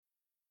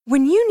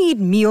When you need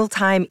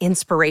mealtime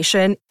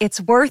inspiration,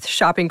 it's worth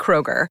shopping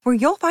Kroger, where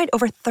you'll find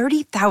over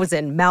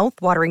 30,000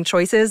 mouth-watering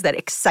choices that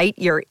excite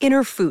your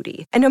inner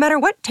foodie. And no matter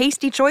what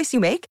tasty choice you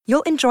make,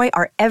 you'll enjoy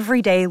our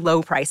everyday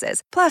low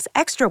prices, plus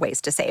extra ways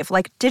to save,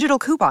 like digital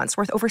coupons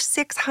worth over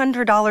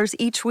 $600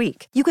 each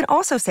week. You can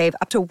also save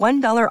up to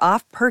 $1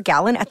 off per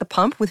gallon at the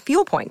pump with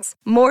fuel points.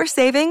 More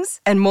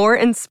savings and more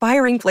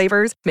inspiring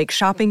flavors make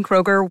shopping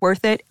Kroger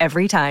worth it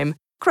every time.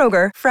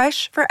 Kroger,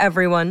 fresh for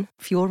everyone.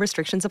 Fuel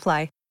restrictions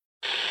apply.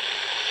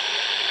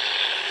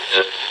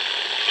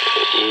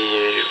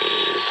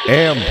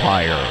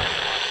 Empire.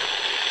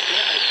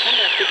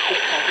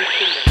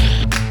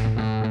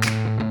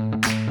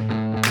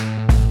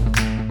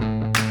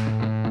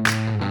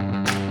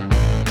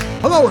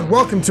 Hello and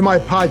welcome to my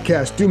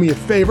podcast. Do me a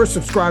favor,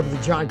 subscribe to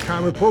the John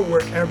Keim Report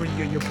wherever you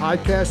get your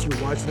podcasts.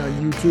 You're watching on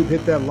YouTube,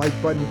 hit that like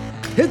button,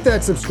 hit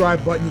that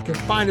subscribe button. You can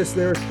find us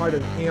there as part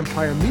of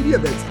Empire Media.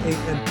 That's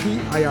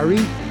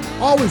AMPIRE.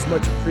 Always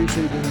much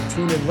appreciated when you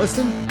tune in and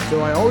listen. So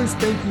I always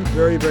thank you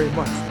very, very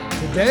much.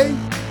 Today,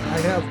 I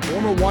have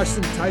former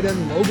Washington tight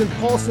end Logan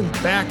Paulsen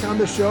back on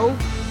the show.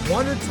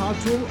 Wanted to talk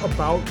to him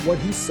about what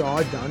he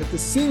saw down at the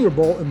Senior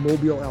Bowl in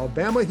Mobile,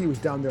 Alabama. He was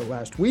down there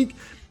last week.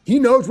 He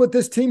knows what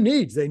this team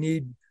needs. They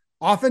need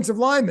offensive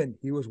linemen.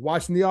 He was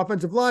watching the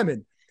offensive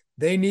linemen.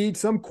 They need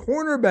some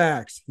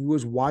cornerbacks. He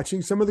was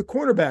watching some of the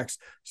cornerbacks.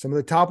 Some of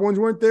the top ones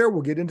weren't there.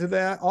 We'll get into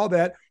that, all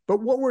that.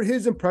 But what were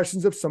his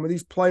impressions of some of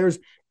these players,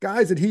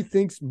 guys that he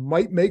thinks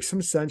might make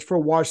some sense for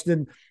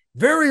Washington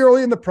very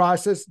early in the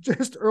process,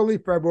 just early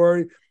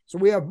February. So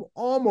we have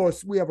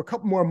a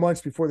couple more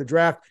months before the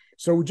draft.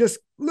 So just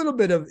a little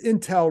bit of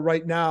intel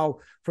right now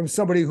from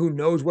somebody who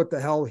knows what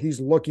the hell he's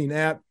looking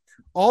at.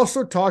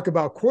 Also talk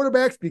about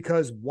quarterbacks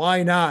because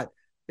why not?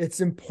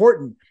 It's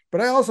important.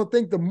 But I also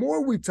think the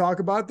more we talk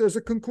about it, there's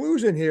a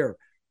conclusion here.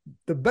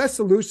 The best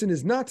solution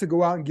is not to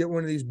go out and get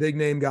one of these big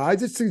name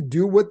guys. It's to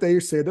do what they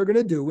say they're going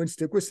to do and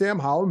stick with Sam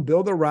Howell and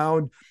build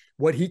around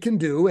what he can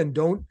do and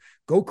don't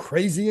go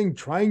crazy and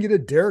try and get a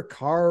Derek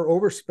Carr or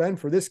overspend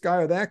for this guy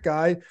or that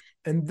guy.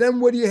 And then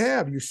what do you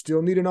have? You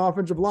still need an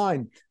offensive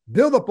line.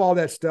 Build up all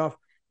that stuff.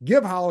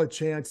 Give Howell a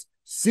chance.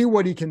 See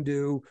what he can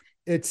do,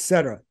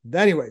 etc.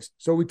 Anyways,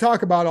 so we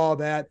talk about all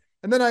that.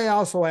 And then I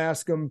also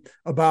ask him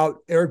about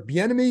Eric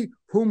Bieniemy,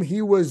 whom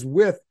he was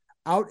with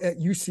out at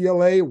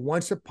UCLA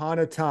once upon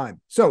a time.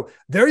 So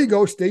there you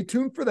go. Stay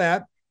tuned for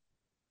that.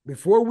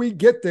 Before we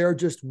get there,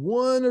 just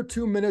 1 or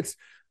 2 minutes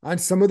on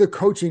some of the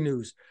coaching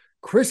news.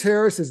 Chris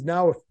Harris is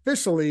now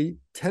officially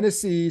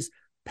Tennessee's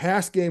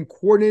pass game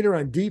coordinator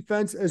on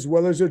defense, as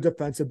well as their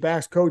defensive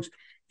backs coach.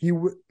 He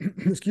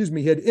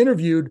had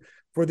interviewed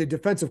for the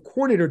defensive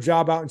coordinator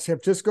job out in San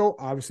Francisco,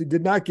 obviously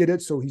did not get it.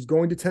 So he's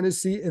going to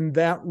Tennessee in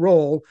that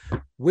role,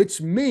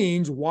 which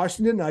means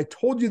Washington, I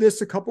told you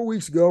this a couple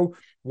weeks ago,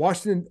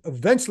 Washington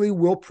eventually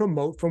will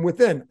promote from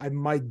within.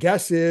 My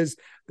guess is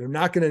they're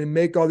not going to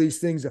make all these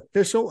things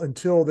official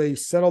until they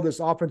settle this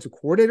offensive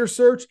coordinator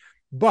search,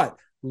 but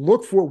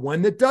look for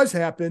when that does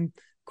happen.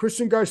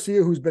 Christian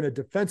Garcia, who's been a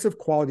defensive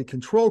quality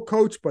control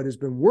coach, but has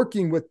been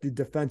working with the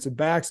defensive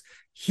backs,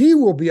 he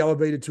will be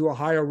elevated to a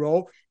higher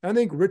role. I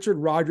think Richard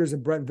Rodgers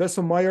and Brent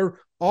Visselmeyer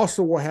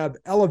also will have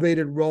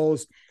elevated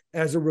roles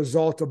as a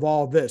result of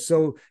all this.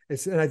 So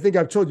and I think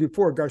I've told you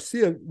before,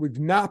 Garcia would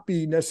not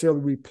be necessarily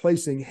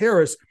replacing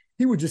Harris.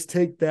 He would just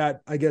take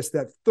that, I guess,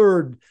 that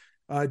third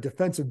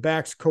defensive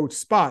backs coach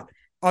spot.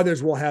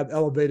 Others will have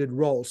elevated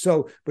roles.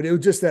 So, but it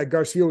was just that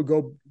Garcia would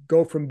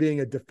go from being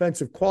a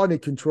defensive quality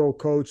control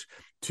coach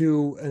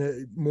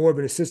to more of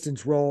an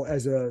assistant's role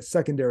as a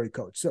secondary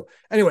coach. So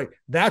anyway,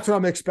 that's what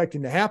I'm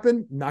expecting to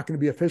happen. Not going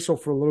to be official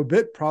for a little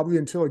bit, probably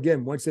until,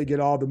 again, once they get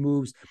all the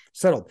moves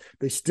settled.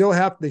 They still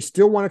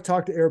want to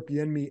talk to Eric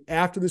Bieniemy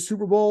after the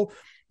Super Bowl.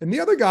 And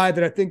the other guy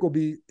that I think will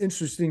be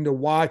interesting to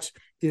watch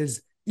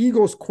is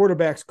Eagles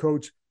quarterbacks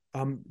coach,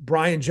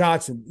 Brian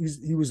Johnson.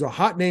 He was a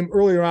hot name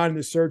earlier on in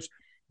the search.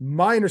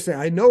 My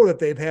understanding, I know that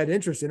they've had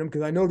interest in him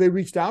because I know they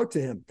reached out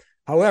to him.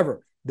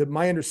 However,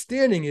 my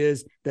understanding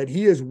is that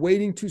he is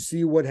waiting to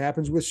see what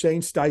happens with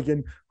Shane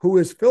Steichen, who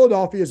is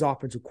Philadelphia's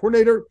offensive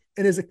coordinator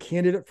and is a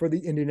candidate for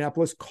the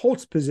Indianapolis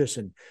Colts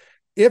position.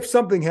 If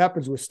something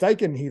happens with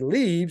Steichen and he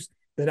leaves,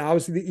 then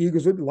obviously the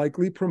Eagles would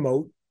likely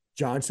promote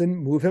Johnson,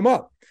 move him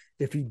up.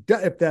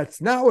 If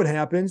that's not what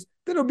happens,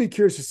 then I'll be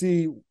curious to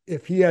see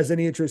if he has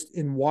any interest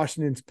in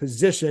Washington's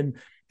position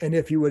and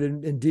if he would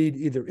indeed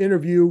either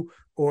interview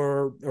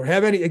or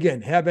have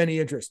any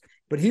interest.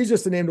 But he's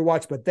just a name to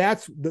watch. But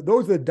those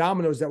are the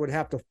dominoes that would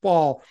have to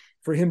fall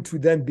for him to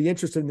then be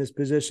interested in this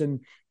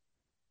position.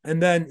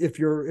 And then if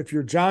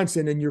you're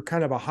Johnson and you're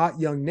kind of a hot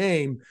young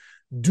name,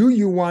 do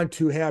you want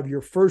to have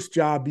your first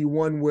job be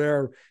one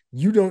where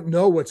you don't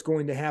know what's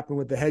going to happen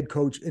with the head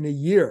coach in a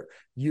year?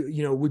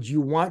 Would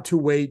you want to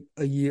wait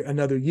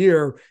another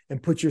year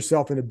and put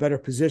yourself in a better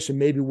position,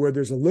 maybe where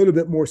there's a little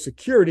bit more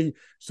security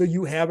so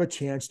you have a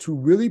chance to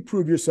really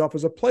prove yourself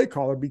as a play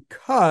caller,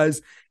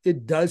 because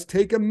it does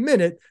take a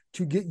minute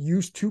to get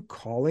used to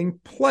calling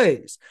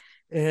plays.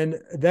 And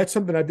that's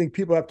something I think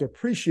people have to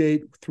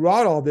appreciate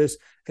throughout all this.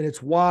 And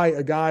it's why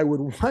a guy would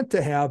want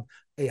to have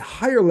a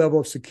higher level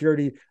of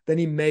security than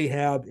he may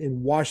have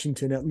in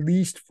Washington, at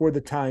least for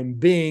the time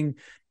being.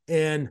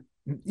 And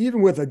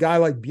even with a guy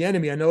like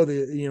Bieniemy, I know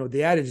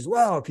the adage is,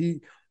 well,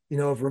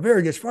 if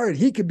Rivera gets fired,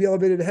 he could be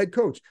elevated to head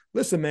coach.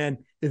 Listen, man,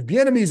 if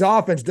Bieniemy's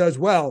offense does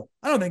well,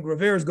 I don't think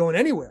Rivera's going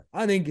anywhere.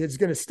 I think it's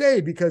going to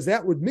stay, because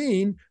that would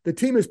mean the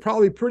team is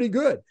probably pretty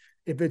good.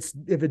 If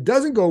it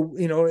doesn't go,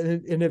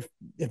 and if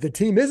the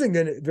team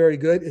isn't very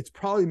good, it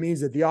probably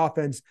means that the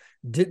offense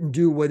didn't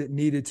do what it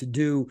needed to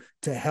do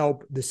to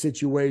help the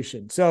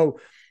situation. So,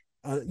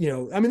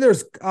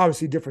 there's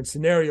obviously different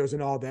scenarios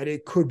and all that.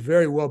 It could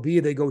very well be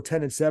they go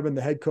 10-7.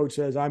 The head coach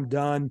says, I'm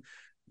done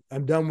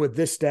with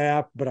this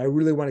staff, but I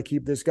really want to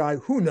keep this guy.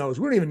 Who knows?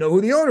 We don't even know who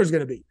the owner is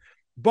going to be.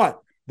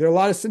 But there are a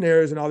lot of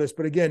scenarios and all this.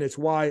 But again, it's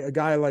why a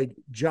guy like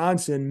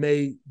Johnson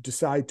may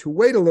decide to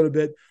wait a little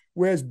bit,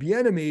 whereas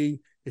Bieniemy,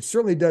 it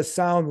certainly does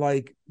sound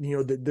like,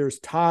 that there's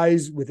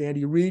ties with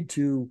Andy Reid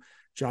to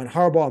John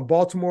Harbaugh in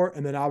Baltimore,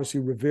 and then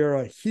obviously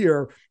Rivera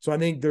here. So I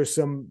think there's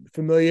some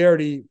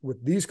familiarity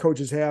with these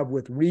coaches have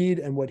with Reid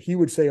and what he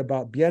would say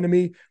about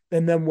Bieniemy,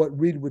 and then what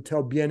Reid would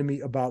tell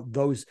Bieniemy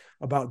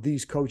about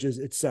these coaches,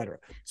 et cetera.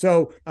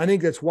 So I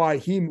think that's why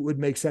he would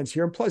make sense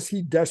here. And plus,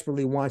 he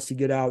desperately wants to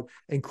get out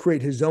and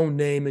create his own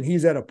name. And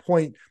he's at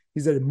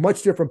a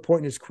much different point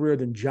in his career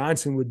than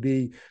Johnson would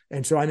be.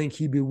 And so I think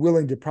he'd be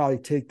willing to probably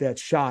take that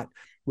shot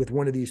with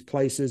one of these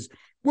places.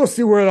 We'll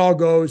see where it all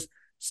goes.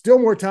 Still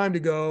more time to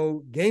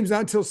go. Game's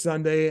not until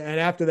Sunday. And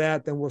after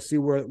that, then we'll see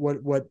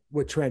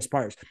what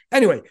transpires.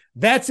 Anyway,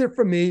 that's it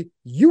from me.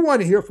 You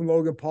want to hear from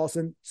Logan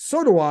Paulsen.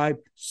 So do I.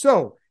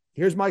 So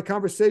here's my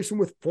conversation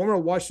with former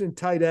Washington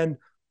tight end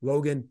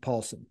Logan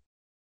Paulsen.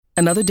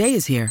 Another day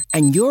is here,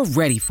 and you're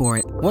ready for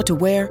it. What to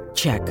wear?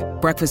 Check.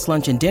 Breakfast,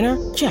 lunch, and dinner?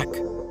 Check.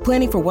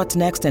 Planning for what's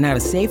next and how to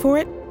save for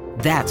it?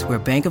 That's where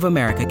Bank of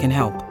America can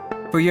help.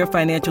 For your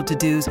financial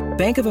to-dos,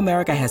 Bank of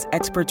America has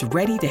experts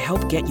ready to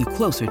help get you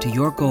closer to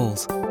your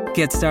goals.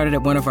 Get started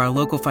at one of our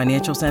local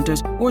financial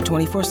centers or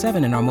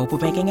 24/7 in our mobile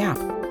banking app.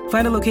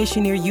 Find a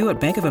location near you at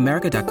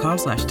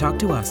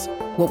bankofamerica.com/talktous.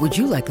 What would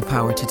you like the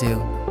power to do?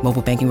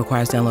 Mobile banking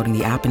requires downloading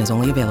the app and is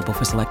only available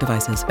for select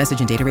devices.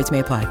 Message and data rates may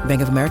apply.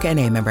 Bank of America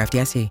N.A., member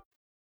FDIC.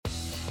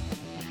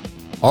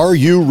 Are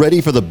you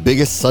ready for the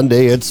biggest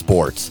Sunday in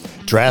sports?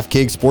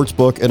 DraftKings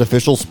Sportsbook, an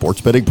official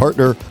sports betting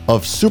partner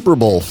of Super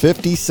Bowl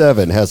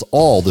 57, has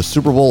all the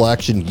Super Bowl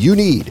action you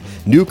need.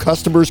 New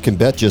customers can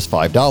bet just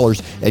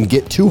 $5 and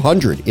get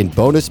 $200 in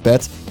bonus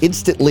bets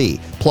instantly.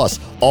 Plus,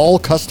 all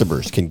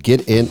customers can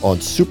get in on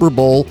Super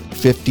Bowl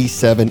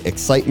 57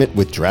 excitement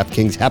with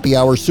DraftKings Happy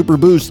Hour Super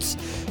Boosts.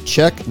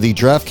 Check the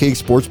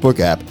DraftKings Sportsbook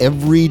app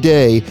every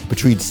day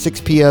between 6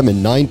 p.m.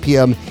 and 9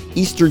 p.m.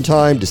 Eastern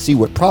Time to see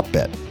what prop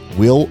bet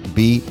will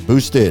be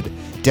boosted.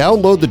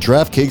 Download the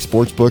DraftKings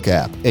Sportsbook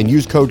app and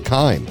use code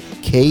KEIM,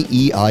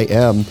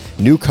 K-E-I-M.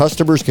 New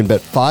customers can bet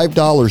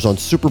 $5 on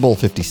Super Bowl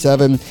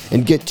 57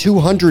 and get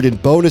 $200 in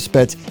bonus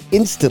bets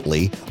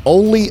instantly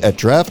only at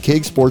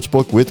DraftKings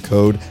Sportsbook with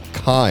code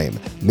KEIM.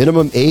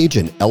 Minimum age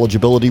and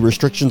eligibility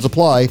restrictions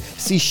apply.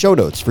 See show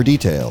notes for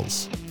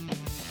details.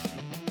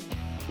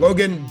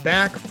 Logan,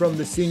 back from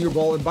the Senior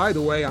Bowl. And by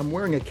the way, I'm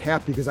wearing a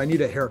cap because I need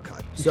a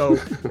haircut. So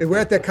we're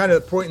at that kind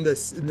of point in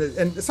this,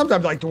 and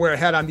sometimes I like to wear a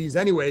hat on these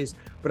anyways,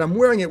 but I'm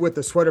wearing it with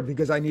the sweater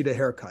because I need a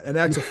haircut. And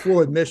that's a full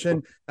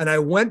admission. And I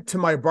went to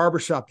my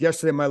barbershop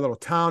yesterday in my little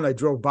town. I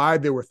drove by.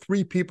 There were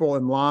 3 people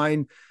in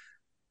line.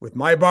 With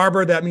my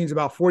barber, that means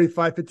about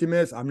 45, 50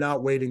 minutes. I'm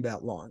not waiting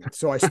that long.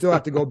 So I still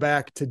have to go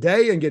back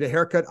today and get a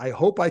haircut. I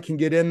hope I can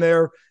get in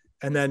there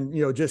and then,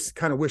 just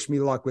kind of wish me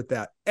luck with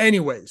that.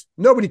 Anyways,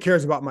 nobody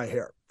cares about my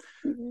hair.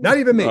 Not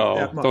even me.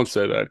 Oh, don't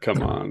say that.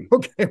 Come on.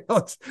 Okay.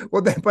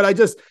 But I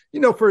just,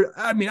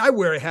 I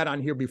wear a hat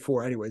on here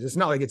before anyways. It's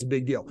not like it's a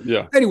big deal.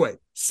 Yeah. Anyway,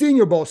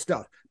 Senior Bowl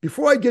stuff.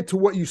 Before I get to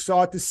what you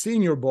saw at the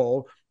Senior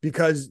Bowl,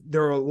 because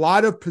there are a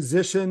lot of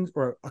positions,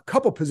 or a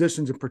couple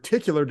positions in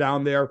particular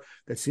down there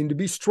that seem to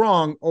be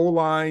strong,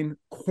 O-line,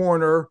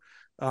 corner,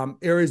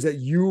 areas that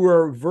you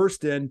are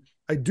versed in.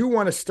 I do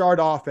want to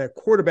start off at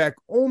quarterback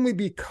only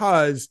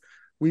because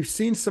we've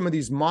seen some of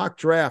these mock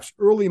drafts,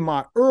 early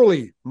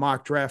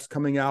mock drafts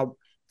coming out,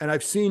 and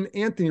I've seen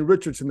Anthony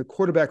Richardson, the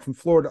quarterback from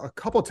Florida, a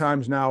couple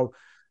times now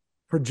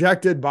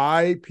projected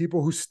by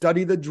people who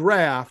study the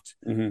draft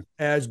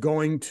as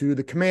going to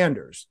the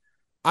Commanders.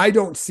 I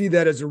don't see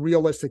that as a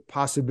realistic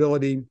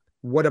possibility.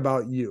 What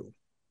about you?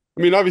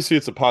 I mean, obviously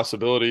it's a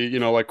possibility,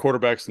 like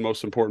quarterback's the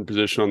most important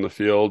position on the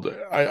field.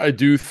 I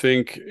do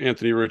think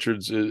Anthony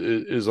Richards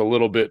is a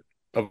little bit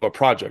of a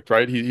project,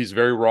 right? He's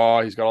very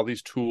raw. He's got all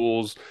these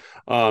tools.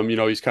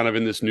 He's kind of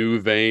in this new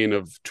vein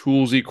of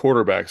toolsy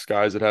quarterbacks,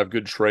 guys that have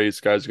good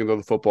traits, guys that can throw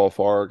the football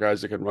far,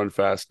 guys that can run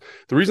fast.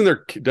 The reason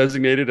they're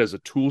designated as a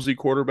toolsy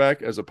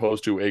quarterback as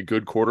opposed to a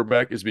good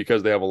quarterback is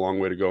because they have a long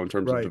way to go in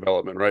terms of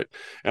development, right?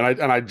 And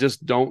I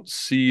just don't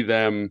see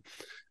them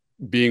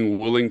being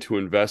willing to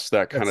invest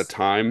that kind of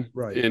time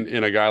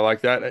in a guy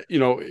like that. You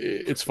know,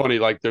 it's funny,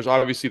 like there's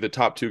obviously the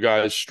top two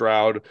guys,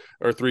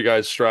 three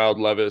guys, Stroud,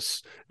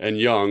 Levis, and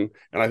Young.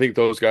 And I think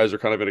those guys are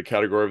kind of in a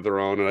category of their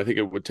own. And I think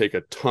it would take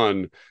a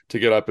ton to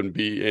get up and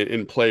be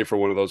in play for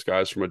one of those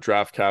guys from a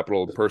draft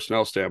capital and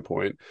personnel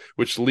standpoint,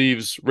 which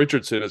leaves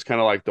Richardson as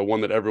kind of like the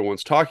one that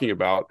everyone's talking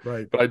about.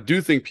 Right. But I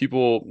do think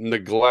people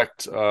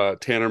neglect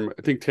Tanner.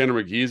 I think Tanner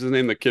McGee is his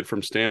name, the kid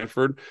from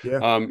Stanford.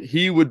 Yeah.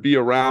 He would be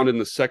around in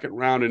the second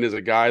round and is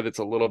a guy that's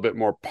a little bit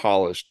more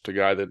polished, a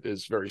guy that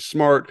is very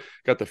smart,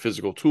 got the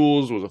physical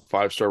tools, was a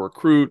 5-star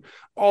recruit,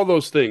 all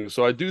those things.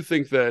 So I do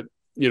think that,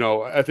 you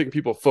know, I think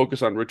people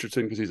focus on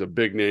Richardson because he's a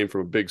big name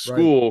from a big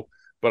school. Right.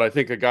 But I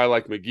think a guy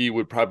like McGee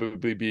would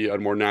probably be a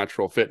more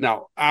natural fit.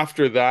 Now,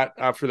 after that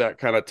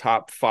kind of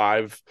top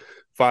five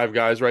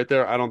guys right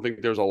there, I don't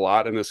think there's a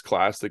lot in this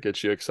class that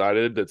gets you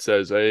excited that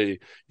says, hey,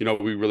 you know,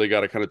 we really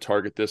got to kind of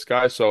target this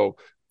guy. So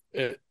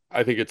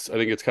I think it's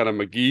kind of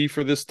McGee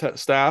for this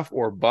staff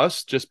or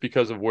bust, just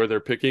because of where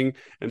they're picking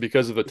and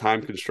because of the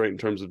time constraint in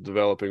terms of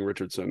developing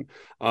Richardson.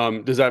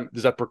 Does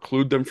that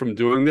preclude them from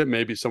doing that?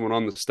 Maybe someone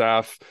on the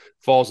staff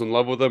falls in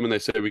love with him and they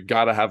say, we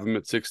got to have him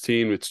at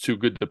 16. It's too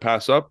good to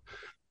pass up.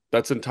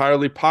 That's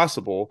entirely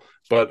possible,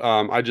 but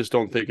I just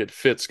don't think it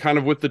fits kind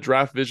of with the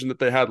draft vision that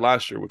they had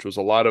last year, which was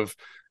a lot of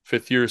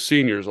fifth-year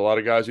seniors, a lot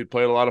of guys who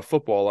played a lot of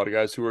football, a lot of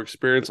guys who were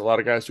experienced, a lot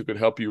of guys who could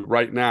help you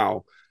right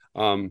now.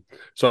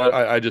 So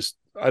I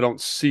don't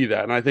see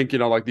that. And I think, you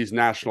know, like these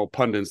national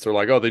pundits, they're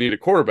like, oh, they need a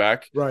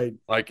quarterback. Right.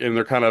 Like, and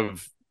they're kind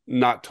of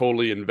not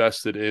totally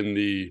invested in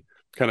the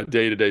kind of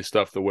day-to-day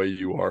stuff the way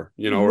you are,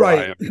 you know, or right.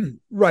 I am.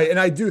 Right. And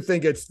I do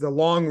think it's the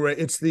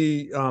it's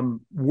the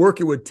work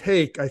it would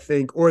take, I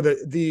think, or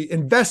the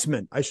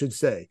investment, I should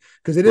say,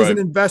 because it is an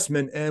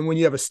investment. And when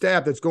you have a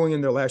staff that's going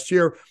in there last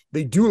year,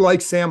 they do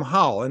like Sam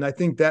Howell. And I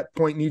think that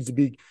point needs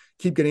to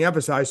keep getting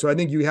emphasized. So I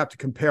think you have to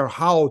compare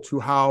Howell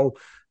to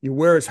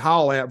where is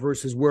Howell at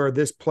versus where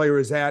this player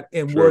is at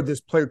and where this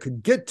player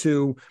could get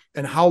to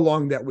and how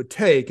long that would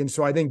take. And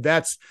so I think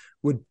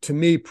would, to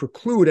me,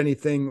 preclude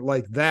anything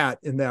like that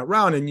in that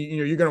round. And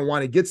you're going to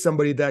want to get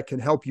somebody that can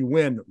help you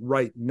win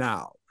right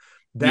now.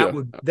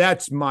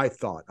 That's my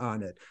thought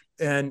on it.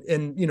 And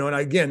you know, and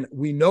again,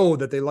 we know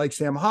that they like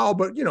Sam Howell,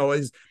 but you know,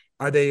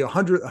 are they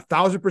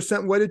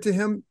 1,000% wedded to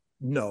him?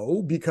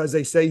 No, because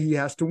they say he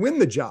has to win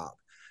the job,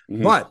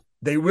 but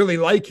they really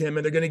like him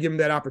and they're going to give him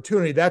that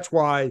opportunity. That's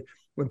why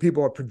when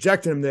people are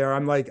projecting him there,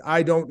 I'm like,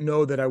 I don't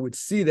know that I would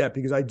see that,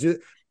 because I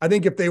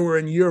think if they were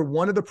in year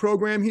one of the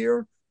program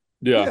here,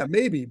 yeah,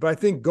 maybe. But I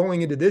think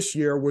going into this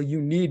year where you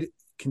need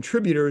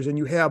contributors and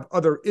you have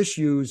other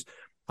issues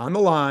on the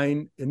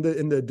line in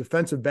the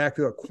defensive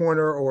backfield,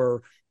 corner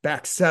or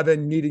back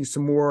seven, needing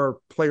some more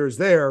players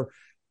there,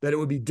 that it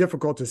would be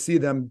difficult to see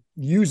them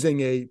using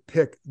a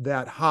pick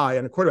that high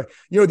on a quarterback.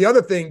 You know, the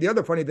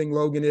other funny thing,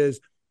 Logan, is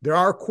there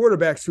are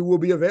quarterbacks who will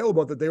be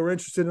available that they were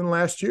interested in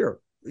last year.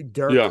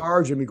 Derek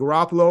Carr, Jimmy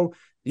Garoppolo,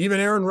 even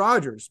Aaron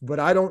Rodgers.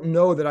 But I don't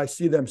know that I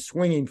see them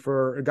swinging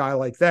for a guy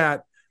like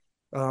that.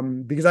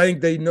 Because I think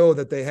they know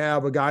that they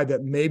have a guy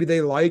that maybe they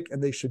like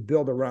and they should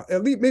build around,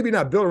 at least maybe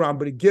not build around,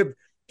 but give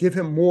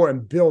him more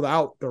and build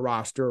out the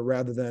roster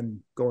rather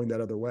than going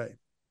that other way.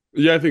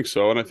 Yeah, I think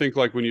so. And I think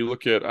like when you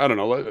look at, I don't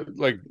know,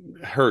 like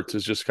Hurts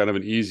is just kind of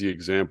an easy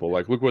example.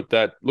 Like look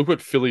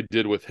what Philly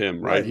did with him,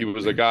 right? He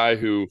was a guy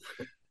who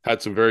had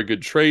some very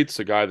good traits,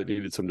 a guy that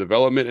needed some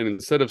development. And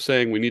instead of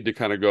saying we need to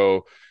kind of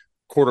go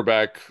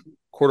quarterback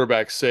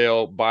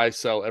sale, buy,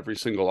 sell every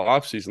single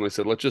offseason, they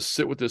said, let's just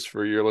sit with this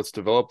for a year. Let's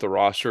develop the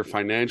roster.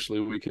 Financially,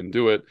 we can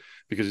do it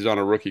because he's on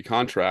a rookie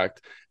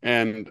contract.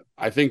 And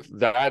I think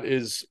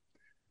that's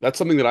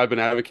something that I've been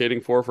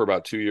advocating for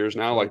about 2 years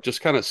now. Like just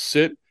kind of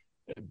sit,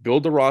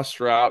 build the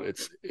roster out.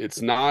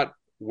 It's not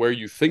where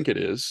you think it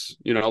is,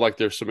 you know, like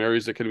there's some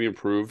areas that can be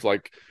improved,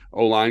 like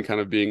O-line kind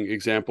of being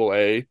example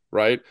A,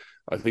 right?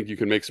 I think you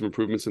can make some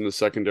improvements in the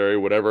secondary,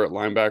 whatever, at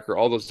linebacker,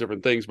 all those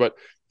different things. But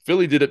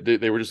Philly did it.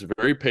 They were just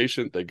very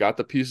patient. They got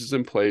the pieces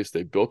in place.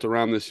 They built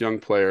around this young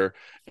player,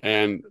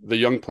 and the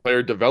young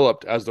player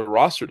developed as the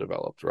roster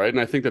developed, right? And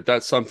I think that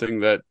that's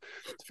something that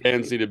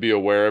fans need to be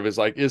aware of, is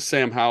like, is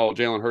Sam Howell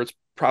Jalen Hurts?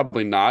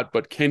 Probably not,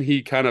 but can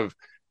he kind of,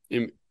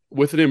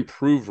 with an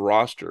improved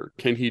roster,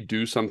 can he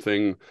do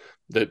something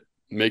that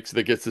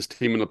gets this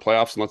team in the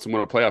playoffs and lets them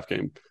win a playoff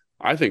game?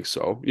 I think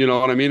so. You know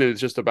what I mean? And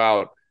it's just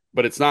about,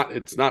 but it's not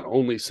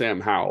only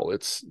Sam Howell.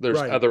 There's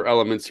other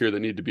elements here that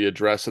need to be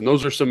addressed. And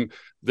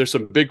there's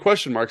some big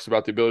question marks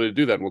about the ability to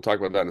do that. And we'll talk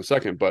about that in a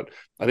second. But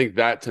I think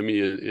that to me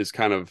is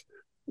kind of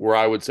where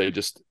I would say,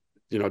 just,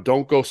 you know,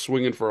 don't go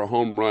swinging for a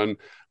home run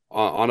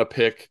on a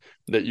pick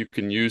that you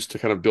can use to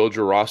kind of build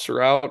your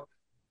roster out.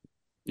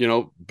 You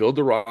know, build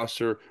the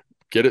roster,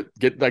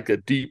 get like a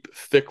deep,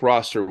 thick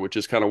roster, which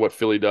is kind of what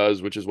Philly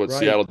does, which is what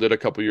Seattle did a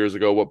couple years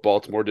ago, what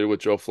Baltimore did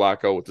with Joe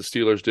Flacco, what the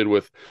Steelers did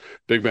with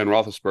Big Ben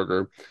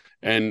Roethlisberger,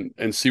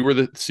 and see where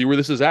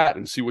this is at,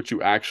 and see what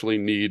you actually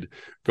need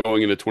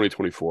going into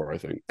 2024, I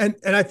think. And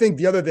I think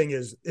the other thing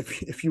is,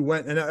 if you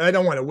went, and I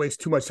don't want to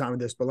waste too much time on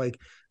this, but like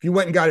if you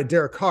went and got a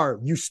Derek Carr,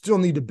 you still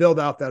need to build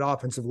out that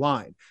offensive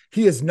line.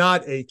 He is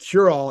not a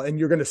cure-all, and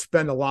you're going to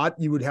spend a lot.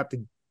 You would have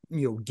to,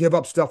 give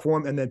up stuff for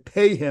him and then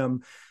pay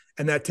him,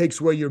 and that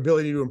takes away your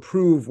ability to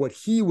improve what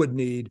he would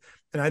need.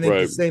 And I think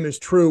the same is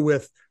true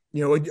with,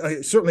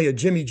 certainly a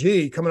Jimmy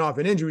G coming off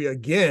an injury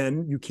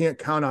again. You can't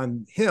count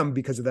on him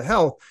because of the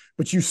health,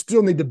 but you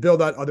still need to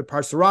build out other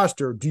parts of the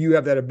roster. Do you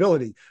have that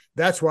ability?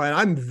 That's why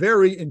I'm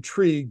very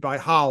intrigued by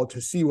Howell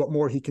to see what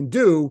more he can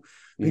do,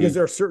 because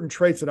there are certain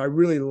traits that I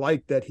really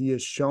like that he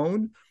has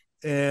shown.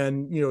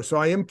 And, so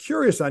I am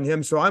curious on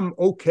him. So I'm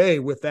okay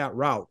with that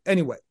route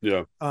anyway.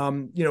 Yeah.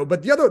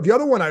 But the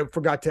other one I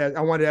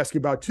wanted to ask you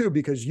about too,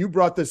 because you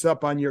brought this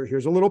up on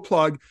here's a little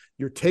plug,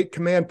 your Take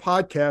Command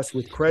podcast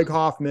with Craig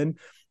Hoffman.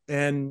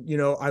 And,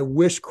 I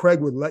wish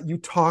Craig would let you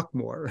talk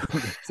more.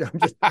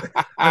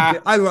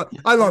 I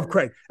love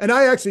Craig. And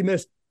I actually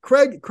missed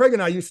Craig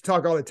and I used to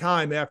talk all the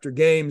time after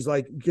games,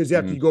 because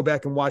after you go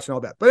back and watch and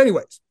all that. But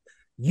anyways,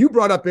 you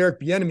brought up Eric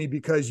Bieniemy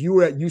because you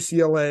were at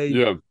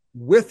UCLA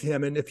with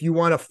him. And if you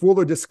want a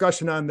fuller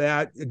discussion on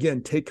that,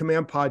 again, Take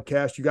Command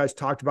podcast, you guys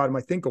talked about him,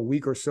 I think a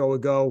week or so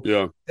ago.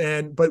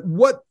 Yeah. But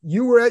what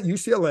you were at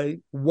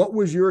UCLA, what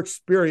was your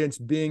experience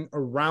being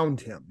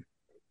around him?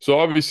 So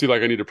obviously,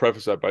 I need to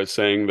preface that by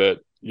saying that,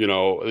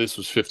 this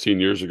was 15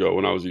 years ago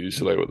when I was at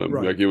UCLA with him.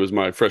 Right. It was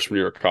my freshman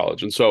year of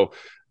college. And so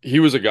he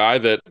was a guy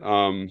that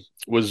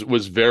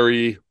was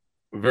very,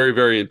 very,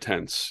 very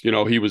intense.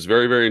 He was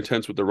very, very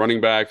intense with the running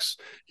backs.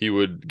 He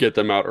would get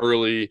them out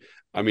early.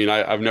 I mean,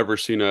 I've never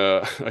seen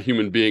a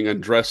human being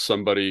undress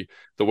somebody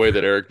the way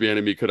that Eric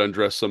Bieniemy could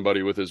undress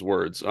somebody with his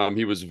words.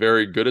 He was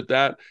very good at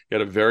that. He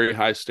had a very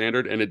high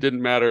standard, and it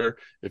didn't matter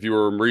if you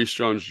were Maurice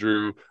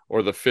Jones-Drew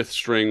or the fifth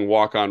string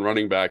walk-on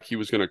running back. He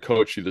was going to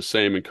coach you the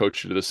same and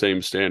coach you to the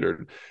same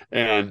standard.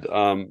 And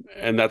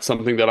that's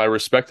something that I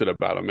respected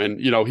about him.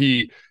 And,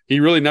 he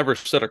really never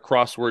said a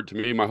cross word to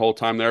me my whole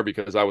time there,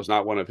 because I was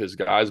not one of his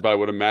guys. But I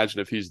would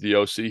imagine if he's the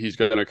OC, he's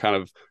going to kind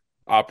of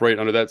operate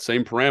under that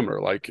same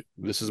parameter.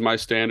 This is my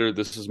standard,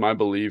 this is my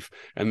belief,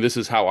 and this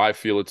is how I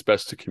feel it's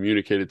best to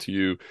communicate it to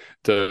you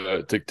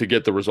to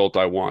get the result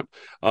I want.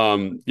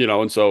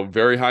 And so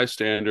very high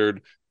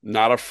standard,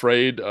 not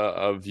afraid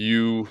of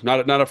you,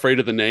 not afraid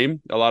of the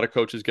name. A lot of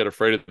coaches get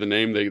afraid of the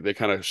name. They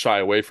kind of shy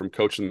away from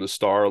coaching the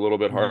star a little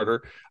bit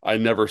harder. I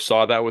never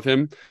saw that with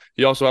him.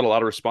 He also had a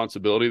lot of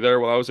responsibility there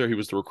while I was there. He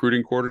was the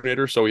recruiting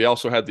coordinator, so he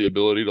also had the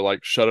ability to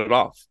shut it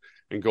off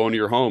and go into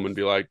your home and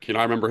be like,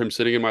 I remember him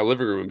sitting in my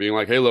living room and being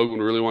like, "Hey, Logan,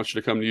 we really want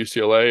you to come to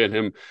UCLA," and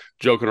him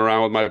joking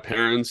around with my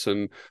parents.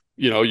 And,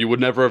 you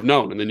would never have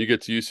known. And then you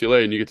get to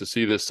UCLA and you get to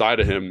see this side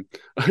of him,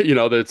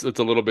 that's it's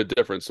a little bit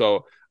different.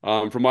 So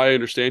from what I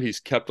understand, he's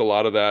kept a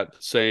lot of that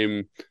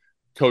same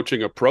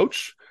coaching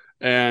approach.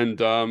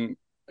 And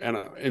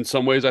in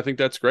some ways, I think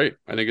that's great.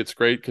 I think it's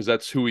great because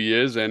that's who he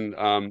is. And,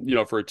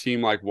 for a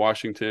team like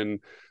Washington,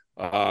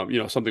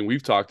 something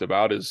we've talked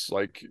about is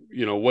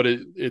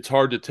it's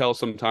hard to tell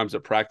sometimes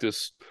at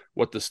practice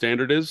what the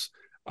standard is.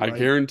 Right. I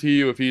guarantee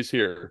you, if he's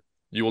here,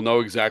 you will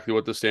know exactly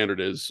what the standard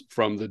is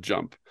from the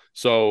jump.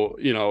 So,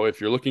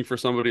 if you're looking for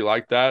somebody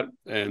like that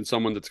and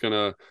someone that's going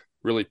to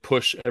really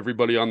push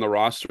everybody on the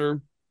roster,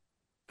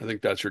 I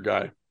think that's your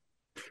guy.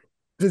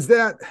 Does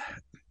that,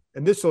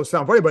 and this will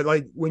sound funny, but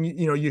when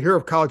you hear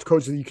of college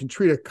coaches, you can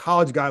treat a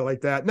college guy like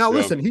that. Now,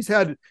 listen,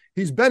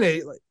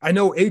 I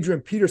know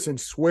Adrian Peterson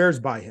swears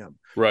by him.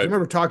 Right. I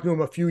remember talking to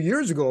him a few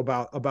years ago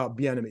about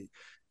Bieniemy,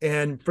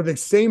 and for the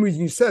same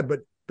reason you said,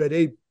 but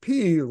AP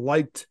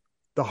liked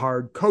the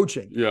hard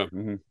coaching. Yeah.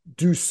 Mm-hmm.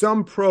 Do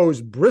some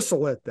pros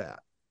bristle at that?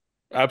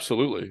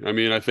 Absolutely. I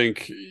mean, I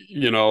think,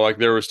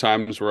 there was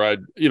times where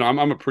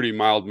I'm a pretty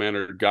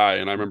mild-mannered guy,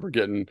 and I remember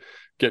getting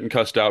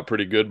cussed out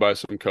pretty good by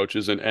some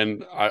coaches.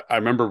 And I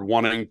remember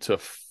wanting to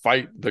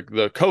fight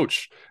the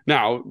coach.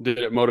 Now, did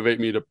it motivate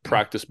me to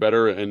practice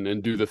better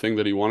and do the thing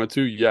that he wanted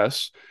to?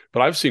 Yes.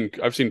 But I've seen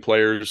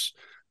players,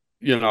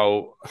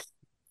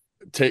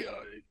 take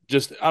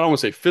just, I don't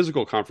want to say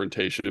physical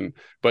confrontation,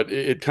 but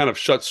it kind of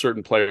shuts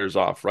certain players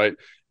off, right?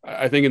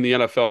 I think in the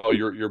NFL,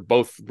 you're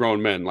both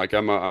grown men.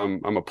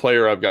 I'm a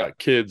player. I've got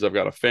kids. I've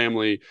got a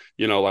family.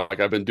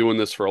 I've been doing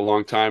this for a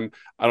long time.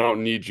 I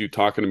don't need you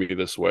talking to me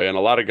this way. And a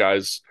lot of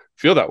guys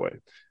feel that way.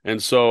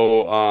 And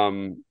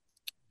so,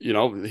 he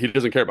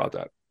doesn't care about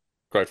that,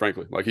 quite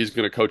frankly. He's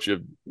going to coach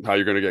you how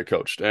you're going to get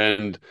coached,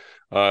 and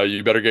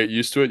you better get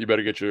used to it. You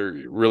better get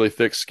your really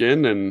thick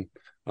skin and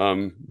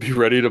be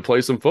ready to play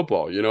some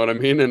football. You know what I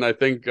mean? And I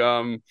think,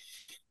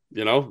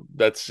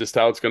 that's just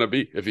how it's going to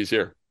be if he's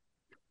here.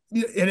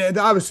 And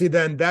obviously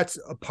then that's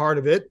a part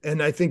of it.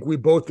 And I think we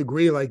both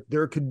agree,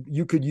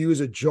 you could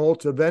use a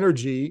jolt of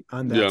energy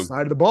on that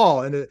side of the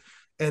ball and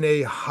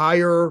a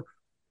higher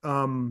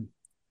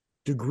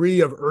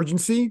degree of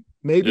urgency,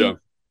 maybe,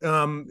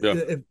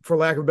 for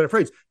lack of a better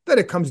phrase. Then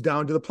it comes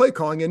down to the play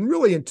calling. And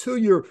really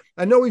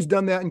I know he's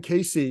done that in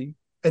KC,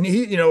 and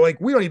he,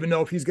 we don't even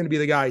know if he's going to be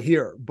the guy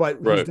here, but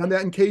he's done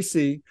that in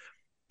KC.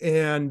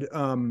 And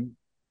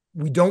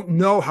we don't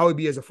know how he'd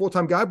be as a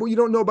full-time guy, but you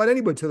don't know about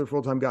anybody until they're a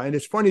full-time guy. And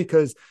it's funny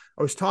because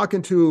I was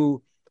talking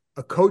to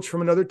a coach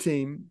from another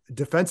team, a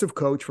defensive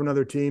coach from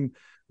another team.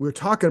 We were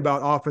talking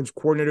about offense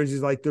coordinators.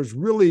 He's like,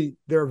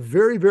 there are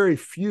very, very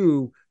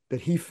few that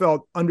he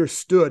felt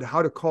understood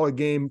how to call a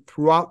game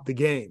throughout the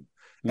game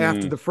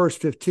after the first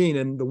 15.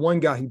 And the one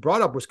guy he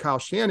brought up was Kyle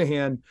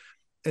Shanahan.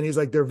 And he's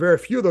like, there are very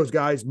few of those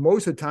guys.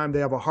 Most of the time, they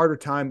have a harder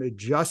time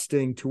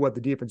adjusting to what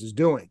the defense is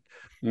doing.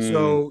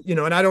 So,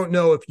 and I don't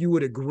know if you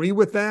would agree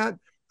with that,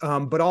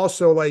 but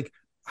also like,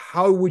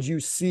 how would you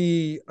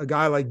see a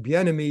guy like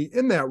Bieniemy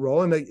in that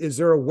role? And like, is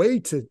there a way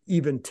to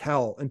even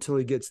tell until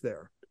he gets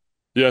there?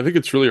 Yeah, I think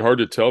it's really hard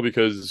to tell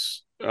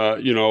because,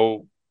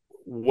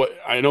 what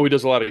I know he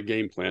does a lot of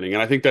game planning,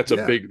 and I think that's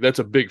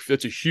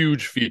a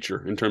huge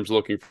feature in terms of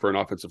looking for an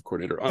offensive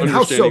coordinator. And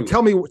how so?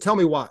 Tell me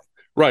why.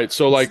 Right.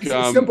 So like, it's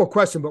a simple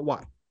question, but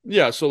why?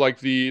 Yeah, so like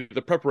the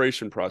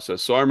preparation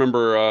process. So I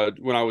remember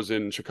when I was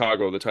in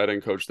Chicago, the tight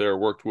end coach there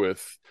worked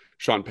with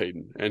Sean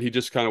Payton, and he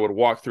just kind of would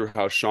walk through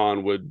how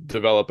Sean would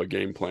develop a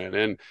game plan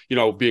and,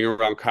 being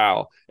around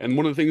Kyle. And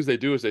one of the things they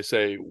do is they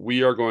say,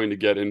 we are going to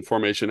get in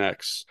formation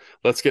X.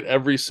 Let's get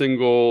every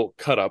single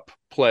cut up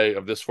play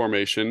of this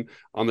formation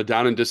on the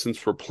down and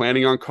distance we're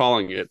planning on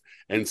calling it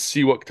and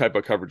see what type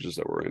of coverages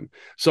that we're in.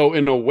 So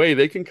in a way,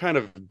 they can kind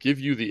of give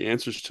you the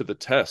answers to the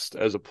test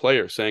as a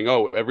player, saying,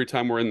 oh, every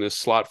time we're in this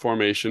slot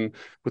formation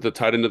with the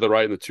tight end to the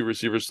right and the two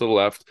receivers to the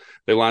left,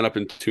 they line up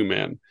in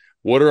two-man.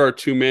 What are our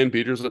two-man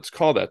beaters? Let's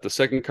call that. The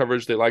second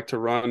coverage they like to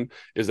run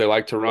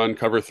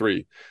cover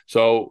three.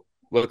 So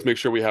let's make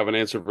sure we have an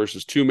answer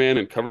versus two-man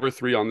and cover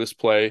three on this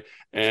play.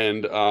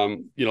 And,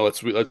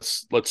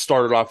 let's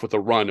start it off with a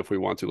run if we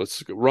want to.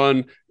 Let's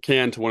run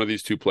to one of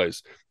these two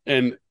plays.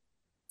 And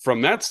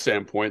from that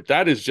standpoint,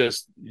 that is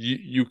just,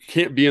 you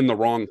can't be in the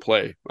wrong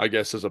play, I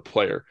guess, as a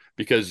player,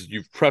 because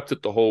you've prepped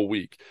it the whole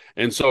week.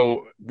 And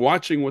so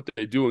watching what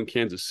they do in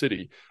Kansas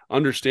City,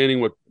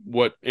 understanding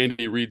what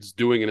Andy Reid's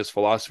doing in his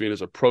philosophy and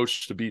his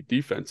approach to beat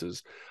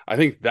defenses, I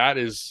think that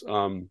is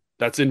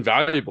that's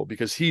invaluable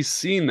because he's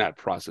seen that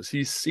process.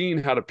 He's seen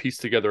how to piece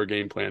together a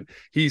game plan.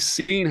 He's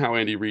seen how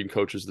Andy Reid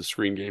coaches the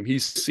screen game.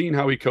 He's seen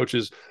how he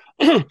coaches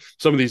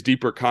some of these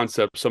deeper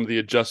concepts, some of the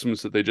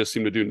adjustments that they just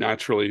seem to do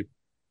naturally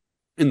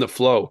in the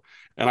flow.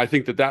 And I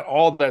think that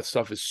all that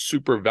stuff is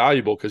super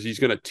valuable because he's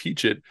going to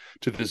teach it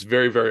to this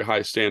very, very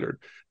high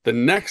standard. The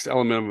next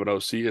element of an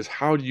OC is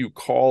how do you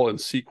call and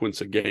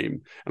sequence a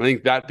game? And I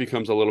think that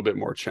becomes a little bit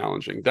more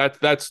challenging.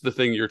 That's the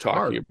thing you're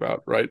talking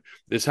about, right?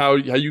 Is how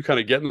you kind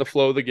of get in the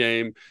flow of the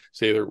game,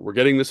 say we're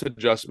getting this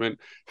adjustment.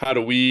 How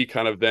do we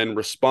kind of then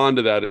respond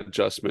to that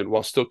adjustment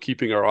while still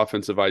keeping our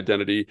offensive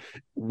identity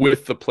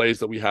with the plays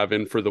that we have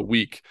in for the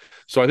week?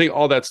 So I think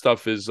all that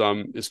stuff is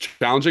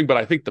challenging, but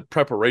I think the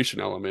preparation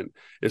element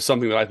is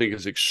something that I think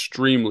is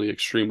extremely,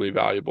 extremely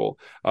valuable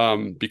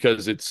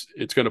because it's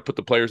going to put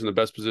the players in the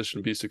best position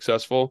to be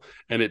successful,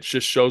 and it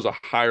just shows a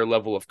higher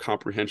level of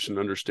comprehension,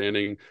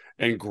 understanding,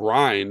 and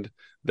grind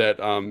that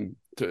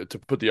to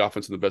put the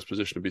offense in the best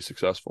position to be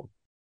successful.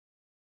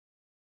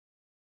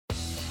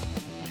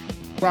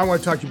 Well, I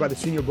want to talk to you about the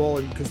Senior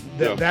Bowl because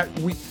that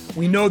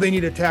we know they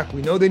need a tackle.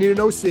 We know they need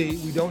an OC.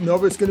 We don't know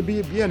if it's going to be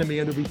a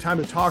Bieniemy, and there'll be time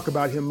to talk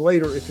about him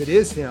later if it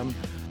is him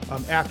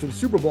after the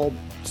Super Bowl.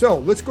 So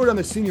let's go down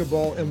the Senior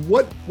Bowl and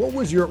what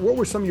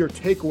were some of your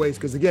takeaways?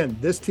 Because again,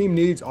 this team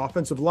needs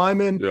offensive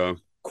linemen,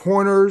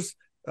 corners.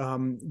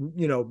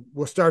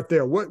 We'll start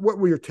there. What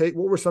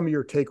were some of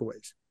your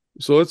takeaways?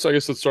 So let's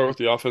start with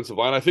the offensive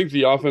line. I think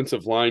the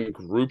offensive line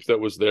group that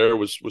was there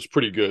was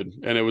pretty good.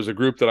 And it was a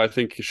group that I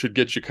think should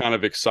get you kind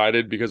of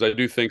excited because I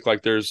do think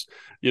like there's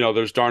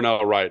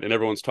Darnell Wright and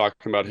everyone's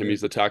talking about him.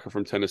 He's the tackle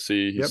from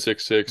Tennessee. He's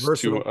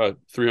 6'6",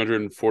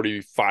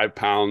 345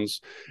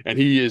 pounds. And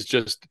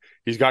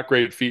he's got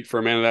great feet for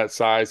a man of that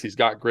size. He's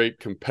got great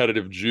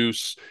competitive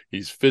juice.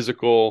 He's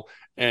physical.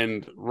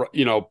 And,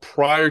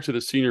 prior to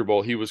the Senior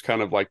Bowl, he was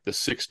kind of like the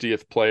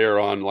 60th player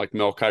on like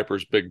Mel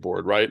Kiper's big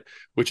board, right?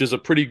 Which is a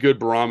pretty good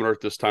barometer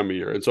at this time of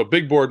year. And so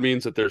big board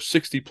means that there's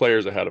 60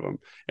 players ahead of him.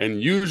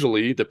 And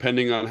usually,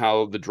 depending on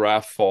how the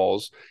draft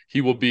falls, a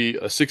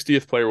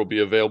 60th player will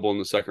be available in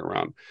the second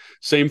round.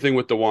 Same thing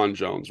with DeJuan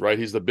Jones, right?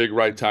 He's the big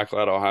right tackle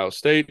at Ohio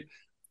State.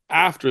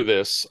 After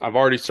this, I've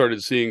already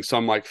started seeing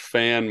some like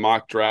fan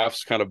mock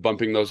drafts kind of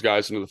bumping those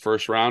guys into the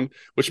first round,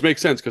 which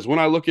makes sense because when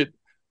I look at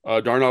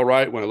Darnell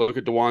Wright, when I look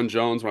at DeJuan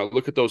Jones, when I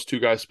look at those two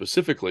guys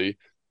specifically,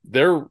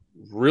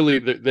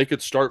 they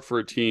could start for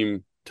a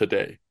team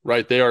today,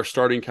 right? They are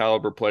starting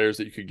caliber players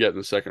that you could get in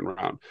the second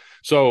round.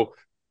 So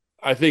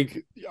I think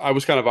I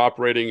was kind of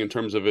operating in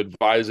terms of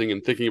advising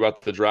and thinking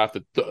about the draft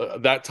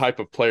that that type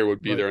of player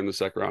would be there in the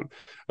second round.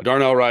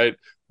 Darnell Wright,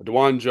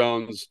 DeJuan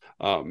Jones,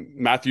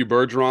 Matthew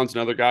Bergeron's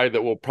another guy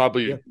that will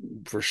probably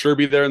for sure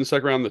be there in the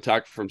second round, the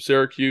tackle from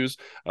Syracuse.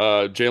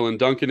 Jalen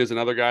Duncan is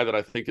another guy that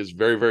I think is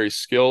very, very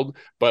skilled,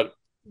 but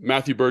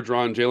Matthew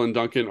Bergeron, Jalen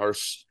Duncan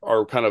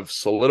are kind of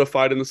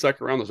solidified in the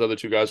second round. Those other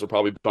two guys will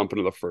probably bump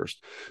into the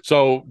first.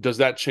 So does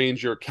that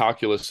change your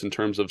calculus in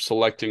terms of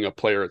selecting a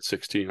player at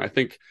 16? I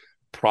think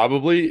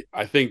probably.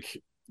 I think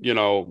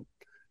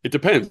it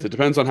depends. It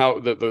depends on how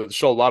the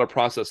show a lot of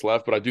process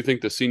left, but I do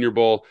think the Senior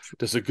Bowl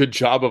does a good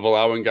job of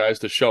allowing guys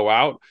to show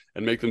out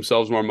and make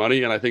themselves more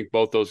money. And I think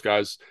both those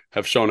guys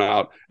have shown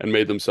out and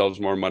made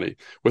themselves more money.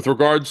 With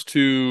regards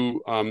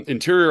to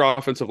interior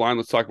offensive line,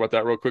 let's talk about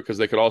that real quick because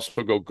they could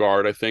also go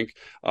guard. I think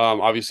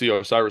obviously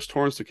O'Cyrus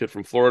Torrence, the kid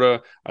from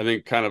Florida, I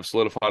think kind of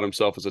solidified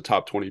himself as a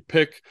top 20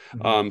 pick.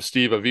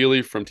 Steve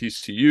Avili from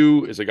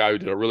TCU is a guy who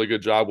did a really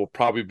good job. Will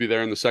probably be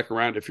there in the second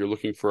round if you're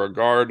looking for a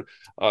guard.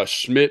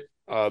 Schmidt,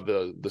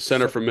 the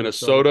center from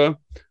Minnesota,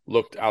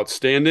 looked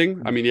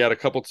outstanding. I mean, he had a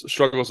couple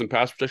struggles in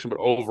pass protection, but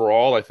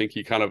overall, I think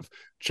he kind of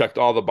checked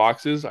all the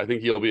boxes. I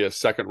think he'll be a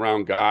second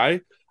round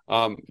guy.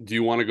 Do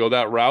you want to go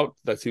that route?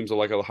 That seems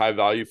like a high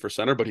value for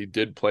center, but he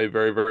did play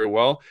very, very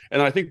well. And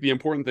I think the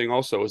important thing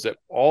also is that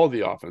all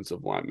the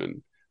offensive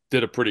linemen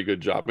did a pretty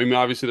good job. I mean,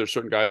 obviously there's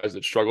certain guys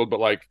that struggled, but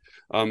like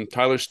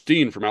Tyler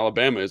Steen from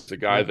Alabama is the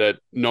guy that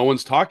no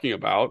one's talking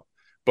about,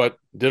 but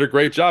did a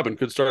great job and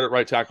could start at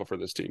right tackle for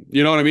this team.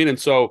 You know what I mean? And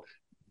so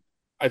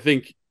I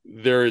think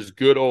there is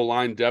good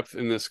O-line depth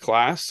in this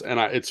class. And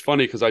it's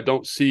funny because I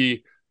don't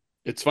see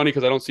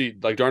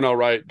like Darnell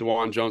Wright,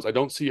 DeJuan Jones. I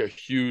don't see a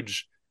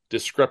huge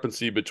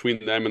discrepancy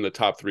between them and the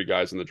top three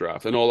guys in the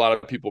draft. I know a lot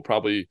of people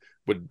probably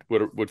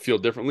would feel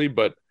differently,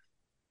 but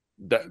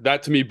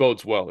that to me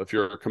bodes well if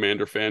you're a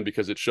Commander fan,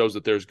 because it shows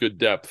that there's good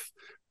depth,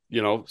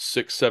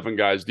 6-7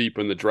 guys deep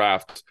in the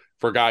draft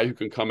for a guy who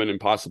can come in and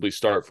possibly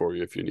start for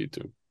you if you need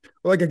to.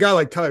 Well, like a guy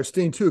like Tyler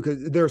Steen too,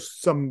 because there's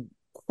some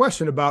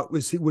question about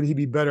would he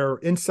be better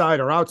inside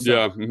or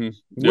outside?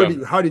 Yeah.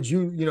 How did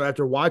you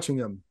after watching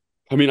him?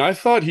 I mean, I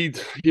thought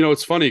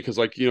it's funny because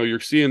you're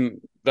seeing,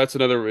 that's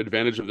another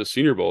advantage of the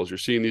Senior Bowl is you're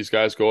seeing these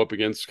guys go up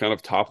against kind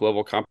of top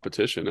level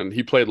competition, and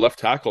he played left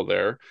tackle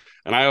there.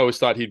 And I always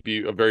thought it'd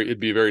be a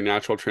very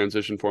natural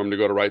transition for him to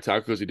go to right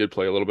tackle because he did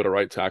play a little bit of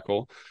right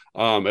tackle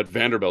at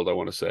Vanderbilt, I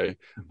want to say,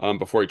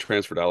 before he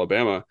transferred to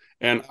Alabama.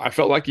 And I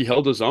felt like he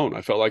held his own.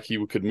 I felt like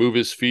he could move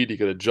his feet. He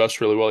could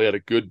adjust really well. He had a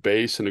good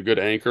base and a good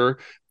anchor.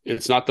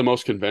 It's not the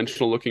most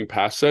conventional looking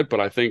pass set, but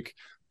I think,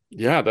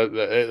 that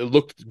it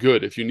looked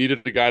good. If you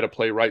needed a guy to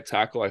play right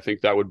tackle, I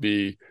think that would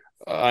be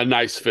a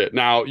nice fit.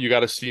 Now you got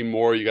to see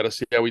more. You got to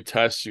see how he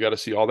tests. You got to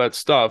see all that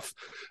stuff.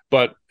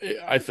 But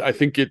I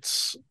think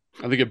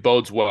it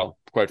bodes well,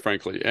 quite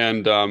frankly.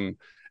 And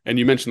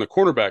you mentioned the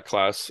cornerback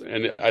class,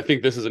 and I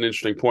think this is an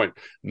interesting point.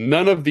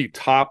 None of the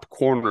top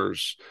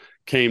corners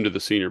came to the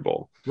Senior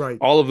Bowl. Right.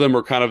 All of them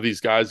are kind of these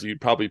guys that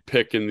you'd probably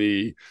pick in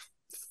the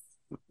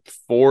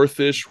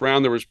fourth-ish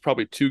round. There was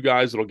probably two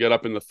guys that'll get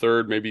up in the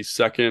third, maybe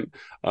second.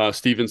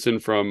 Stevenson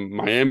from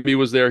Miami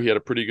was there. He had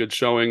a pretty good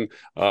showing.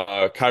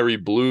 Kyrie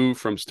Blue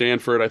from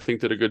Stanford, I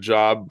think, did a good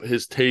job.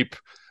 His tape,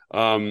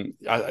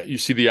 you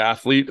see the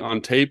athlete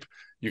on tape.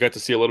 You got to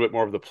see a little bit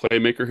more of the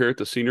playmaker here at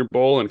the Senior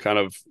Bowl and kind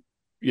of,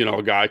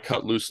 a guy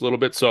cut loose a little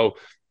bit. So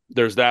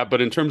there's that.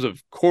 But in terms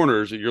of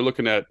corners, you're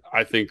looking at,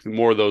 I think,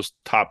 more of those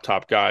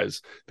top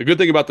guys. The good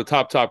thing about the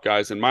top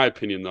guys, in my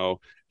opinion, though,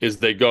 is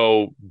they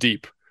go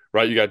deep.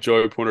 Right, you got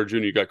Joey Porter Jr.,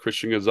 you got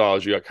Christian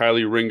Gonzalez, you got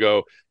Kylie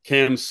Ringo.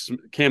 Cam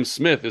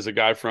Smith is a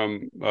guy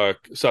from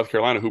South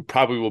Carolina who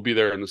probably will be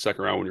there in the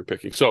second round when you're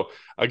picking. So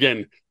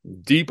again,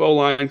 deep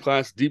O-line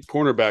class, deep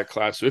cornerback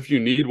class. So if you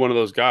need one of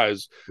those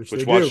guys,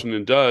 which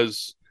Washington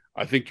does,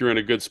 I think you're in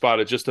a good spot.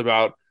 It's just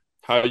about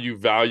how you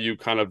value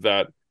kind of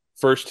that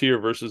first tier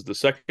versus the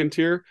second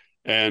tier,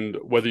 and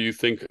whether you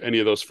think any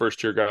of those first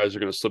tier guys are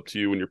going to slip to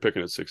you when you're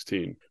picking at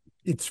 16.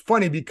 It's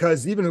funny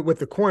because even with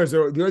the corners,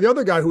 the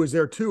other guy who was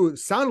there too,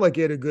 sounded like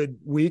he had a good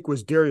week,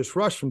 was Darius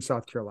Rush from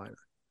South Carolina.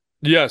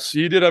 Yes,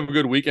 he did have a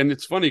good week. And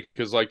it's funny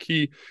because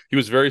he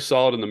was very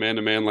solid in the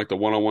man-to-man, like the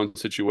one-on-one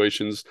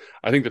situations.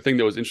 I think the thing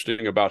that was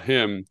interesting about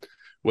him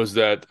was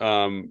that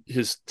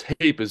his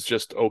tape is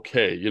just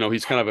okay.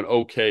 He's kind of an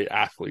okay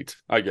athlete,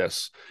 I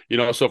guess.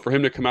 So for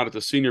him to come out at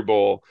the Senior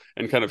Bowl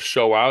and kind of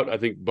show out, I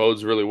think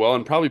bodes really well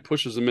and probably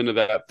pushes him into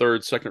that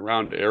second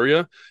round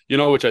area,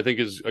 which I think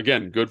is,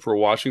 again, good for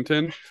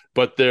Washington.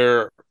 But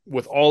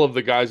with all of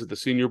the guys at the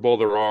Senior Bowl,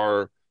 there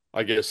are,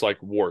 I guess,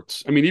 like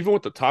warts. I mean, even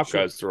with the top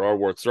guys, there are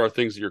warts. There are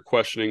things that you're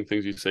questioning,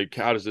 things you say,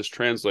 how does this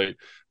translate?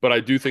 But I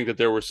do think that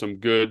there were some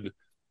good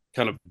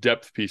kind of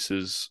depth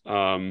pieces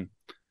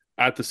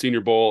at the Senior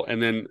Bowl. And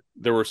then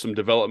there were some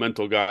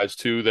developmental guys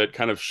too that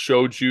kind of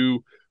showed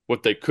you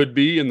what they could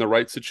be in the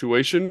right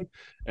situation.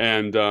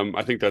 And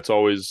I think that's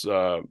always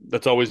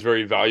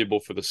very valuable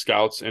for the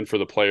scouts and for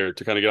the player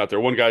to kind of get out there.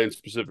 One guy in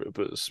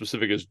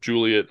specific is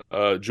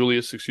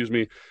Julius,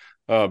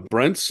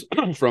 Brents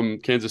from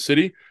Kansas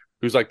City,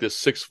 who's like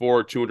this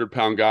 6'4",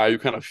 200-pound guy who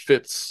kind of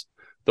fits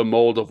the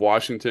mold of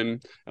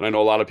Washington. And I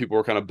know a lot of people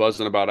were kind of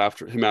buzzing about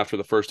after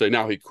the first day.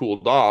 Now he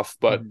cooled off,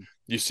 but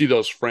you see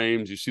those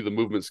frames, you see the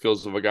movement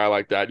skills of a guy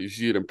like that. You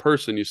see it in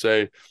person. You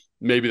say,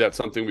 maybe that's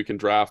something we can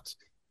draft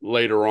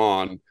later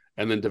on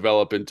and then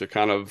develop into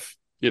kind of,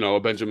 a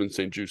Benjamin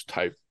St-Juste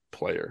type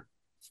player.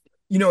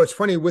 It's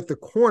funny with the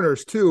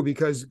corners too,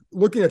 because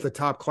looking at the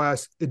top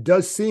class, it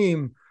does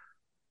seem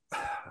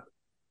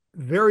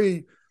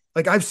very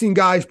Like I've seen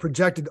guys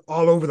projected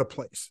all over the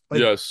place. Like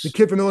Yes. the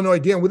kid from Illinois,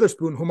 Dan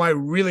Witherspoon, whom I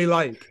really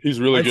like. He's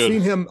really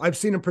good. I've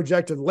seen him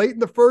projected late in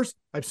the first.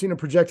 I've seen him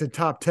projected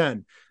top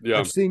 10. Yeah.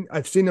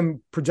 I've seen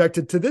him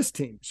projected to this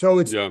team. So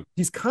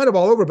he's kind of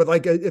all over, but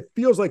like it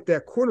feels like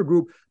that corner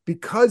group,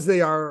 because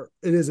it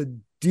is a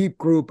deep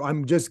group.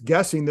 I'm just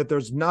guessing that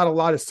there's not a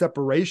lot of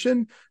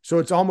separation. So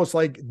it's almost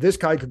like this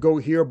guy could go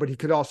here, but he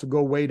could also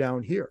go way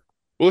down here.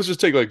 Well, let's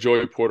just take like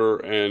Joey Porter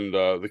and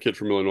the kid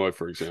from Illinois,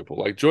 for example.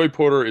 Like Joey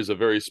Porter is a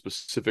very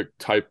specific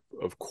type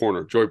of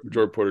corner. Joey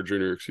Porter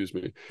Jr., excuse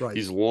me. Right.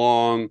 He's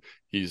long.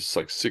 He's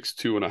like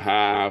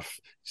 6'2.5".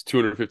 He's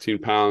 215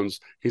 pounds.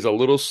 He's a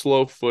little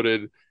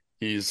slow-footed.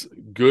 He's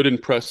good in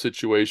press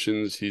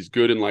situations. He's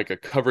good in like a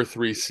cover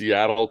 3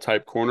 Seattle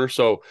type corner.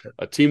 So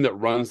a team that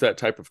runs that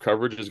type of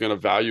coverage is going to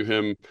value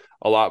him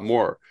a lot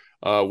more.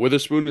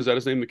 Witherspoon, is that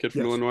his name, the kid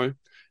from Illinois?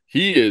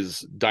 He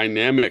is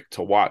dynamic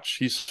to watch.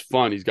 He's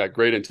fun. He's got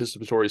great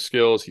anticipatory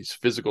skills. He's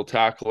physical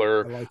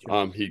tackler.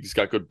 He's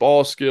got good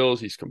ball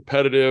skills. He's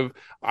competitive.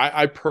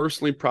 I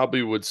personally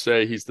probably would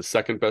say he's the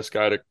second best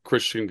guy to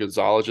Christian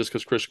Gonzalez, just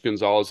because Christian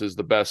Gonzalez is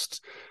the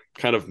best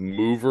kind of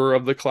mover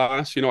of the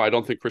class. I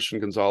don't think Christian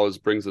Gonzalez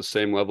brings the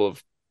same level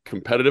of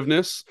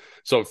competitiveness.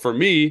 So for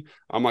me,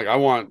 I'm like, I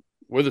want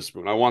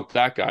Witherspoon. I want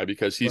that guy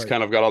because he's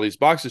kind of got all these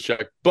boxes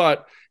checked,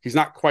 but he's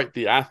not quite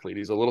the athlete.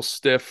 He's a little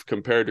stiff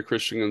compared to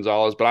Christian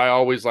Gonzalez, but I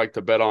always like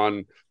to bet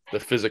on the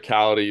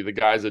physicality, the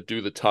guys that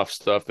do the tough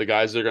stuff, the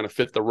guys that are going to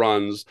fit the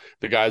runs,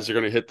 the guys that are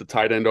going to hit the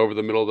tight end over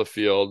the middle of the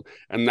field.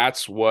 And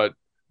that's what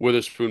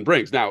Witherspoon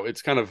brings. Now,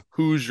 it's kind of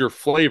who's your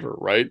flavor,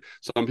 right?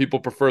 Some people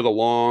prefer the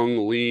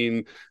long,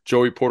 lean,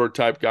 Joey Porter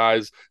type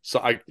guys.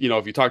 So if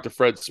you talk to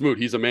Fred Smoot,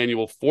 he's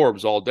Emmanuel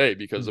Forbes all day,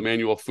 because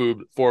Emmanuel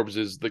Forbes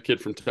is the kid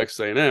from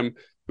Texas A&M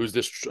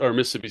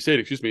Mississippi State,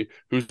 excuse me,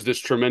 who's this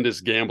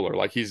tremendous gambler.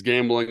 Like he's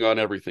gambling on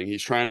everything.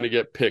 He's trying to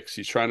get picks.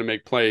 He's trying to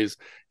make plays.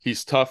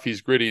 He's tough. He's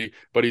gritty,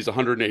 but he's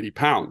 180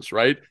 pounds,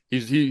 right?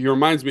 He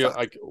reminds me of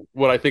like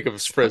what I think of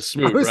as Fred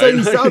Smoot. I was saying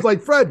he sounds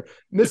like Fred.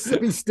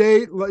 Mississippi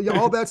State,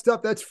 all that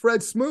stuff. That's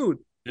Fred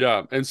Smoot.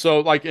 Yeah, and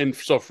so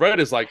Fred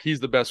is like, he's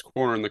the best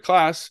corner in the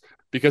class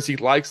because he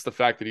likes the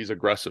fact that he's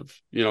aggressive.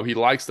 He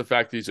likes the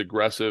fact that he's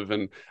aggressive,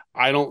 and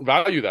I don't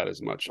value that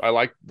as much. I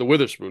like the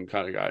Witherspoon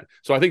kind of guy.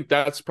 So I think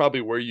that's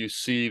probably where you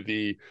see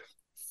the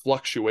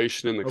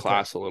fluctuation in the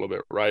class a little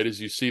bit, right? Is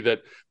you see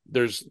that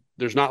there's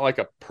not like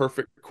a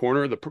perfect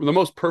corner. The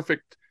most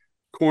perfect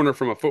corner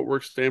from a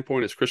footwork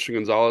standpoint is Christian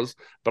Gonzalez,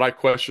 but I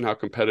question how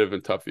competitive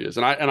and tough he is.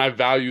 And I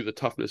value the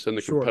toughness and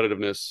the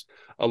competitiveness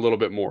a little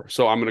bit more.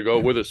 So I'm going to go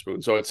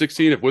Witherspoon. So at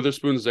 16, if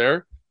Witherspoon's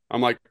there,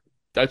 I'm like,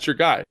 that's your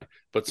guy.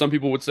 But some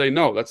people would say,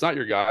 no, that's not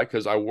your guy,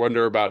 because I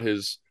wonder about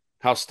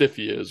how stiff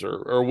he is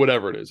or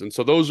whatever it is. And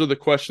so those are the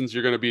questions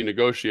you're going to be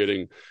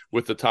negotiating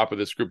with the top of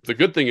this group. The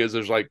good thing is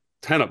there's like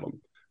 10 of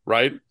them,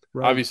 right?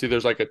 Obviously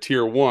there's like a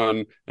tier 1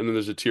 and then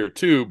there's a tier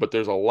 2, but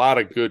there's a lot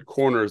of good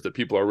corners that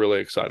people are really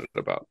excited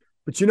about.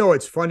 But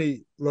it's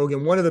funny,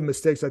 Logan, one of the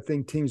mistakes I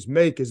think teams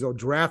make is they'll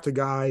draft a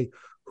guy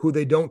who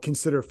they don't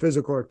consider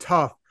physical or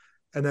tough,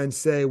 and then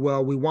say,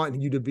 well, we want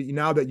you to be,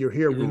 now that you're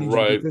here, we need you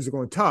to be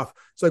physical and tough.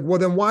 It's like, well,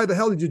 then why the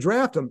hell did you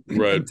draft him?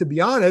 Right. And to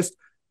be honest,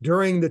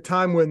 during the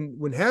time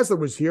when Haslett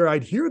was here,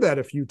 I'd hear that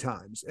a few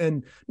times,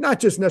 and not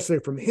just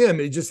necessarily from him.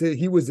 It just,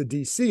 he was the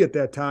DC at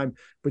that time,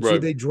 but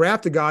they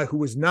draft a guy who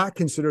was not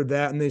considered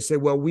that. And they say,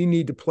 well, we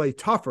need to play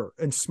tougher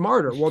and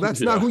smarter. Well,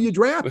 that's not who you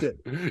drafted.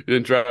 You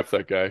didn't draft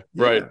that guy.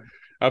 Yeah. Right.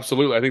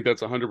 Absolutely. I think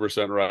that's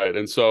 100% right.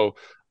 And so,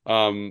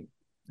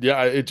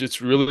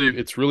 it's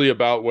really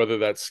about whether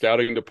that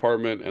scouting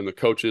department and the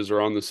coaches are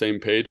on the same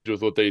page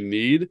with what they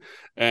need.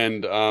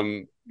 And,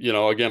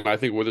 again, I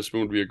think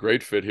Witherspoon would be a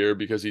great fit here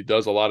because he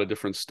does a lot of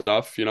different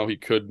stuff. He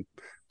could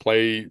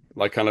play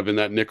like kind of in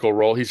that nickel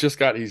role. He's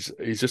just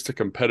a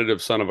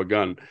competitive son of a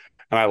gun.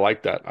 And I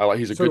like that.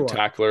 He's a good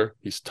tackler.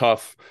 He's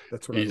tough.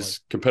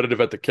 He's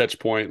competitive at the catch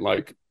point,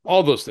 like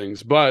all those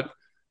things. But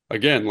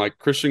again, like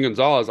Christian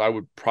Gonzalez, I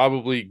would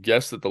probably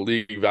guess that the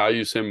league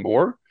values him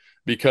more,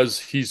 because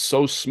he's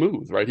so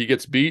smooth, right? He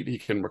gets beat, he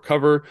can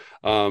recover,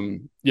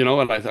 and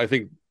I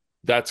think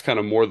that's kind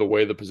of more the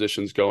way the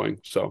position's going.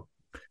 So,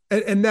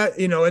 and that,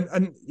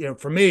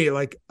 for me,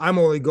 like I'm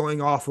only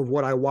going off of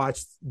what I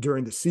watched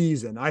during the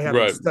season. I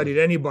haven't studied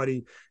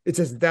anybody. It's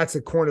just, that's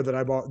a corner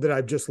that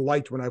I've just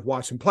liked when I've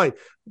watched him play.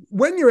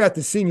 When you're at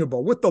the Senior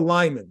Bowl with the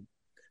linemen,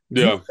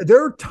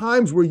 there are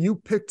times where you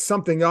picked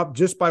something up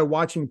just by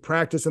watching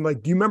practice, and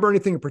like, do you remember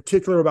anything in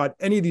particular about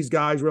any of these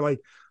guys where like,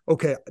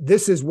 okay,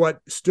 this is what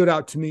stood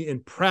out to me in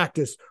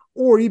practice,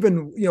 or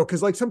even,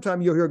 because like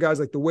sometimes you'll hear guys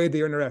like the way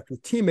they interact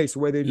with teammates, the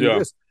way they do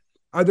this.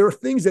 Are there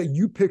things that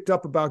you picked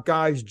up about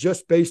guys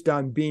just based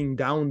on being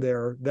down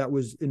there that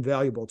was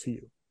invaluable to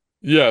you?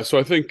 Yeah, so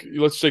I think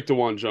let's take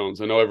DeJuan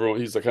Jones. I know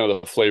he's the kind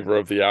of the flavor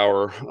of the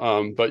hour.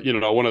 But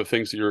one of the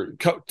things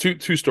that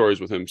two stories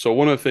with him. So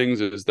one of the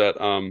things is that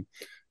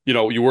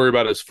you worry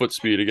about his foot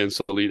speed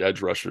against elite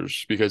edge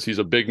rushers because he's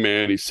a big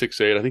man. He's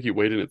 6'8". I think he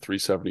weighed in at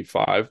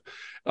 375.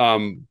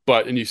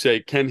 And you say,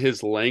 can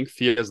his length,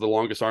 he has the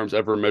longest arms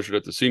ever measured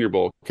at the Senior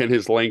Bowl, can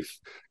his length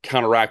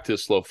counteract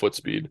his slow foot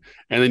speed?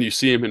 And then you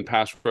see him in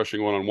pass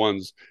rushing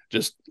one-on-ones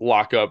just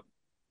lock up,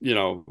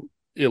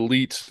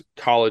 elite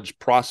college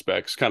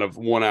prospects kind of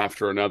one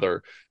after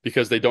another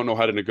because they don't know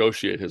how to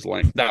negotiate his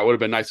length. That would have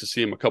been nice to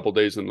see him a couple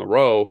days in a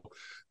row.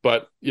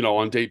 But,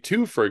 on day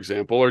 2, for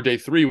example, or day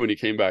 3, when he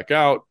came back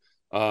out,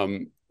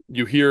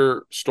 you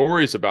hear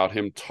stories about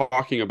him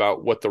talking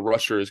about what the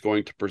rusher is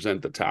going to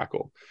present the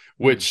tackle,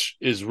 which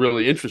is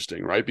really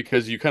interesting, right?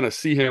 Because you kind of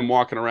see him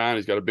walking around.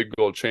 He's got a big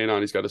gold chain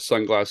on. He's got his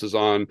sunglasses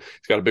on.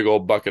 He's got a big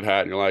old bucket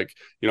hat. And you're like,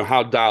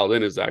 how dialed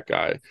in is that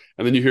guy?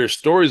 And then you hear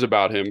stories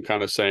about him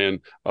kind of saying,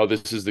 oh,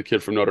 this is the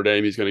kid from Notre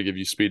Dame. He's going to give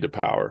you speed to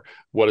power.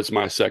 What is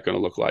my set going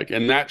to look like?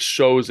 And that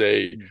shows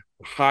a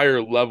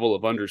higher level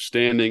of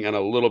understanding and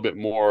a little bit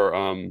more,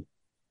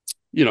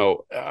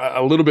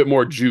 a little bit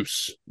more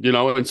juice,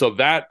 and so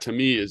that to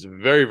me is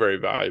very, very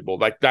valuable,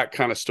 like that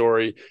kind of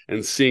story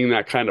and seeing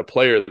that kind of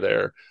player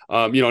there.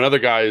 Another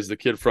guy is the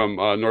kid from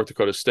North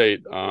Dakota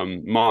State,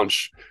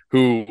 Monch,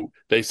 who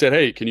they said,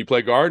 hey, can you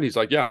play guard? And he's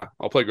like, yeah,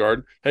 I'll play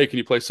guard. Hey, can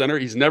you play center?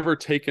 He's never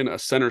taken a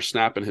center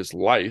snap in his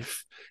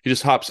life. He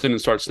just hops in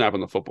and starts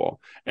snapping the football.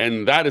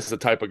 And that is the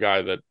type of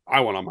guy that I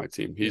want on my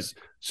team. He's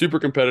super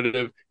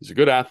competitive. He's a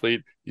good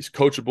athlete. He's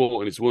coachable,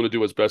 and he's willing to do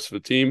what's best for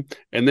the team.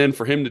 And then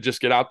for him to just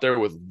get out there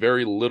with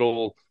very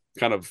little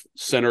kind of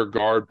center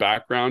guard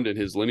background in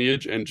his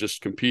lineage and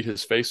just compete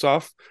his face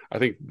off, I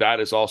think that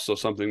is also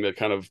something that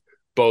kind of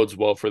bodes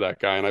well for that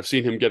guy. And I've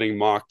seen him getting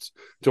mocked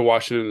to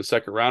Washington in the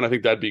second round. I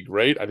think that'd be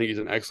great. I think he's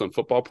an excellent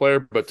football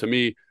player. But to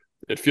me,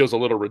 it feels a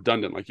little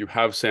redundant. Like you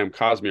have Sam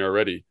Cosmi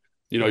already.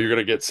 You're going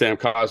to get Sam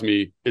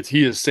Cosmi.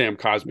 He is Sam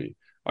Cosmi,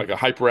 like a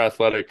hyper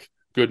athletic,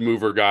 good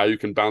mover guy who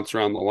can bounce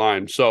around the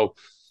line. So,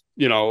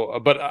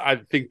 but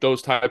I think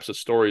those types of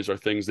stories are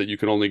things that you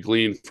can only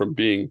glean from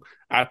being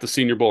at the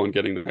Senior Bowl and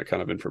getting that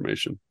kind of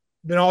information.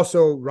 Then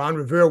also Ron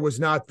Rivera was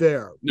not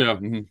there. Yeah.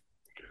 Mm-hmm.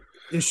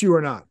 Issue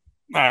or not?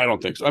 I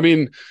don't think so. I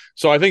mean,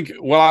 so I think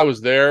while I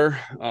was there,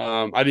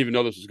 I didn't even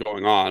know this was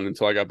going on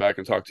until I got back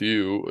and talked to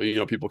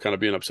you. People kind of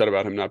being upset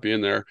about him not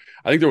being there.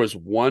 I think there was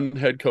one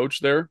head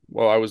coach there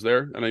while I was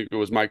there. I think it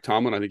was Mike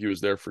Tomlin. I think he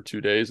was there for 2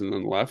 days and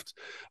then left.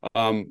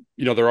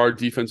 There are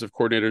defensive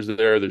coordinators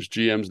there. There's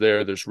GMs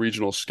there. There's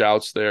regional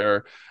scouts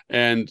there.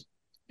 And,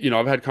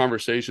 I've had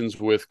conversations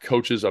with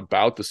coaches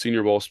about the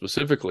Senior Bowl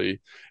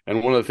specifically.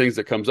 And one of the things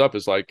that comes up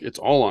is like, it's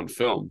all on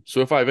film. So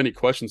if I have any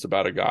questions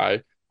about a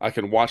guy, I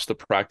can watch the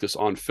practice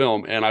on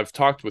film. And I've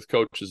talked with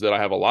coaches that I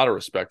have a lot of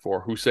respect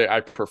for who say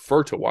I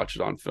prefer to watch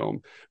it on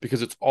film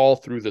because it's all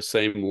through the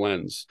same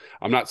lens.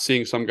 I'm not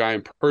seeing some guy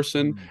in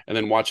person and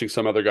then watching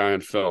some other guy on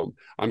film.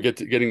 I'm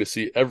getting to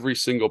see every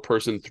single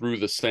person through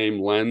the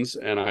same lens.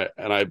 And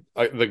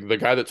the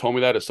guy that told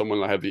me that is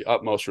someone I have the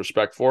utmost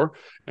respect for.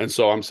 And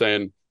so I'm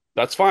saying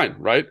that's fine,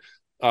 right?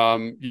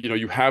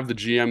 You have the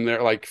GM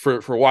there, like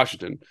for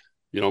Washington,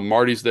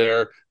 Marty's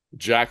there,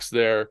 Jack's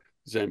there,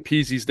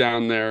 Zampese's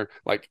down there.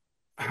 Like,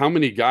 how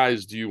many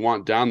guys do you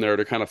want down there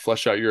to kind of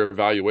flesh out your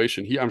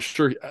evaluation? I'm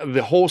sure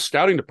the whole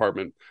scouting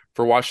department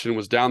for Washington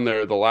was down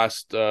there the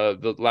last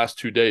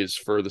 2 days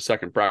for the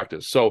second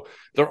practice. So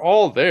they're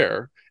all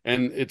there,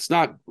 and it's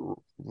not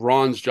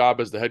Ron's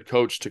job as the head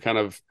coach to kind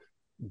of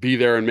be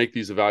there and make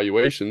these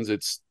evaluations.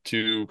 It's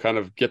to kind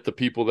of get the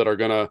people that are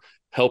going to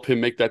help him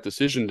make that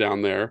decision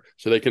down there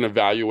so they can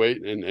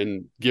evaluate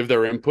and give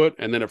their input.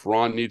 And then if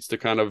Ron needs to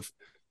kind of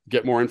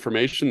get more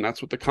information,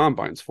 that's what the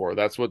combine's for.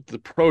 That's what the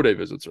pro day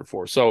visits are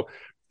for. So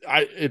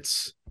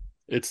it's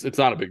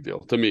not a big deal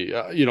to me.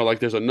 Like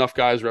there's enough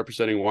guys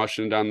representing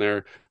Washington down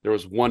there. There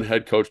was one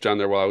head coach down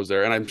there while I was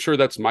there, and I'm sure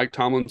that's Mike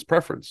Tomlin's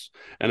preference.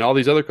 And all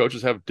these other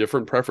coaches have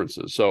different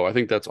preferences. So I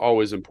think that's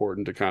always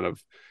important to kind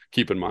of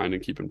keep in mind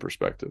and keep in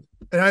perspective.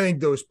 And I think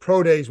those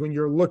pro days, when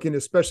you're looking,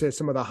 especially at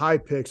some of the high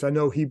picks, I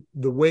know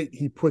the weight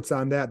he puts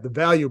on that, the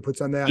value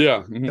puts on that.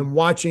 Yeah. Mm-hmm. And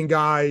watching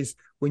guys,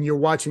 when you're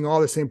watching all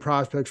the same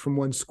prospects from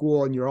one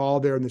school and you're all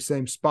there in the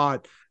same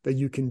spot, that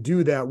you can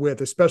do that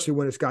with, especially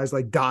when it's guys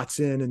like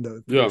Dotson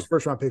and his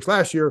first round picks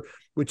last year,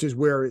 which is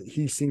where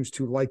he seems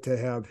to like to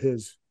have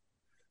his.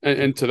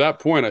 And to that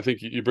point, I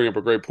think you bring up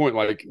a great point.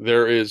 Like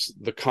there is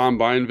the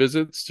combine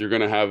visits. You're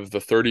going to have the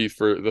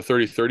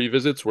 30-30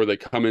 visits where they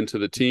come into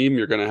the team.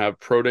 You're going to have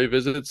pro day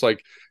visits.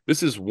 Like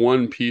this is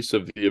one piece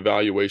of the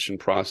evaluation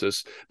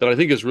process that I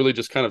think is really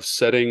just kind of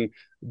setting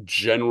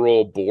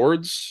general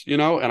boards,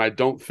 and I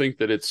don't think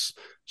that it's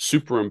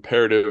super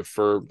imperative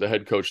for the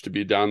head coach to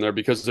be down there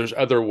because there's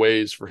other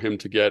ways for him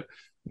to get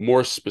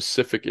more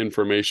specific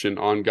information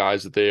on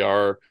guys that they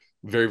are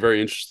very,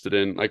 very interested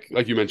in,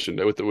 like you mentioned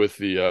with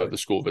the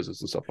school visits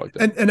and stuff like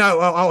that. And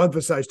I'll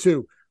emphasize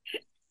too,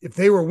 if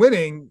they were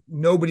winning,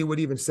 nobody would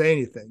even say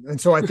anything.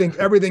 And so I think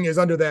everything is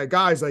under that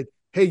guy's like,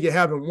 hey, you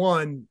haven't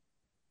won,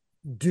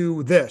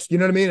 do this. You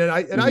know what I mean?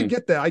 And I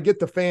get that. I get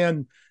the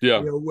fan,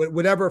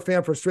 whatever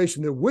fan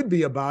frustration there would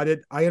be about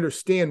it. I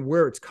understand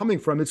where it's coming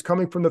from. It's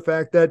coming from the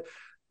fact that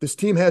this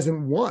team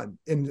hasn't won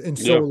in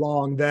so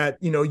long that,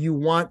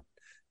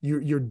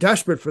 you're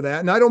desperate for that.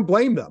 And I don't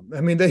blame them.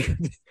 I mean,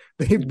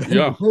 they've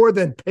been more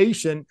than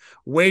patient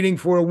waiting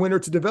for a winner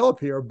to develop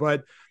here.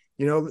 But,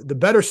 the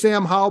better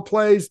Sam Howell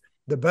plays,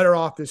 the better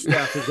off this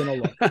staff is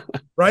going to look,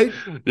 right?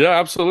 Yeah,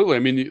 absolutely. I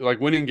mean, like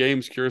winning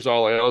games cures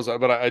all ails,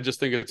 but I just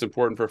think it's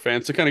important for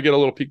fans to kind of get a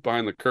little peek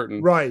behind the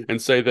curtain, right? And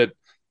say that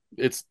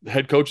it's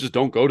head coaches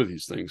don't go to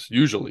these things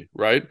usually,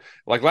 right?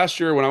 Like last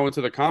year when I went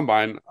to the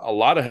combine, a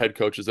lot of head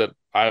coaches that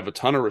I have a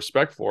ton of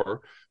respect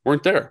for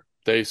weren't there.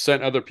 They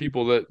sent other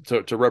people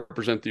to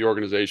represent the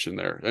organization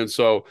there. And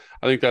so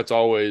I think that's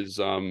always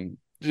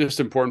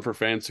just important for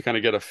fans to kind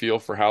of get a feel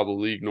for how the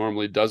league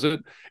normally does it.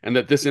 And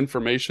that this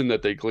information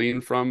that they glean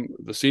from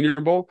the Senior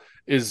Bowl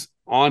is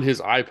on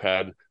his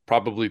iPad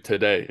probably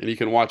today. And he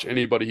can watch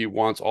anybody he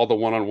wants, all the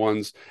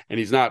one-on-ones, and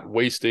he's not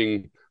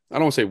wasting – I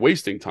don't want to say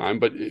wasting time,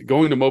 but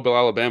going to Mobile,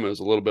 Alabama is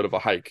a little bit of a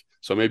hike.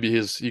 So maybe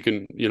he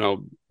can,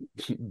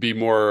 be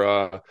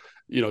more,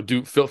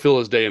 fill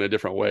his day in a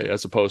different way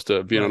as opposed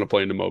to being on a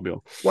plane to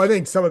Mobile. Well, I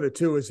think some of it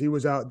too is he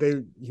was out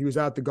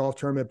the golf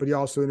tournament, but he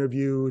also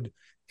interviewed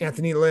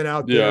Anthony Lynn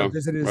out there,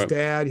 visited his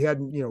dad. He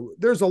hadn't,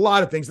 there's a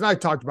lot of things. And I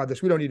talked about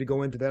this. We don't need to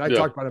go into that. I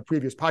talked about a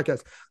previous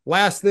podcast.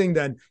 Last thing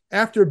then,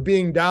 after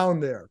being down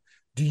there,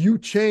 do you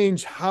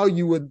change how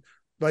you would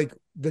like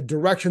the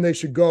direction they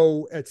should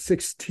go at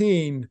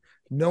 16,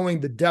 knowing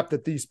the depth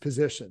at these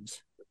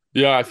positions?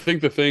 Yeah, I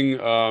think the thing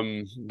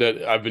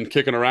that I've been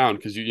kicking around,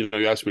 because you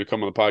asked me to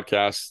come on the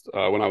podcast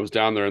when I was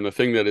down there, and the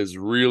thing that is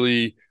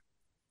really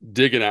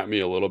digging at me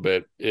a little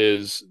bit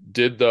is,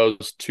 did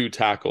those two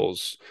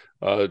tackles,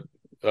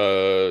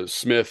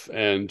 Smith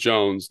and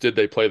Jones, did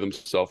they play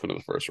themselves into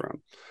the first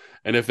round?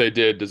 And if they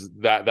did, does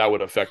that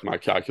would affect my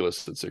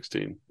calculus at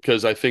 16?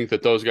 Because I think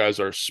that those guys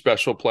are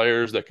special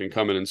players that can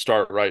come in and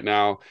start right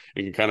now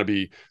and can kind of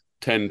be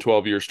 10,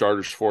 12-year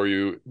starters for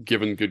you,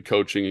 given good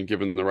coaching and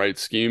given the right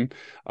scheme.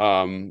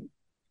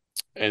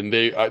 And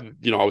I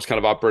was kind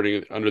of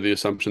operating under the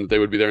assumption that they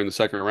would be there in the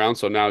second round.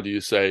 So now do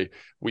you say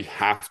we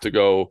have to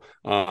go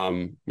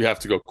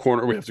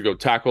corner, we have to go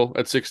tackle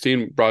at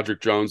 16?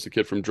 Broderick Jones, the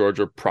kid from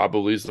Georgia,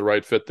 probably is the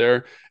right fit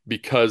there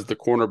because the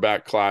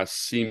cornerback class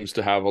seems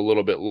to have a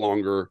little bit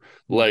longer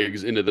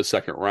legs into the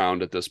second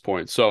round at this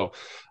point. So,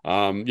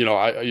 I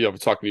was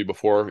talking to you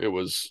before, it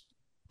was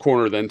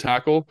corner then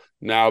tackle.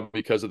 Now,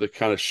 because of the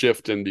kind of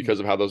shift and because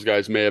of how those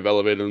guys may have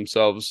elevated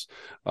themselves,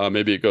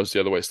 maybe it goes the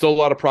other way. Still a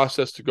lot of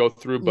process to go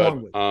through, but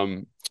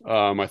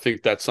I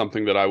think that's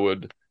something that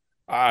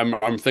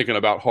I'm thinking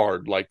about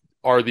hard. Like,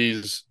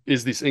 is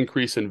this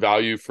increase in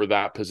value for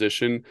that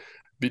position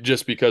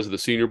just because of the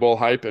Senior Bowl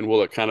hype, and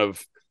will it kind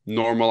of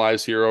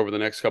normalize here over the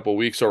next couple of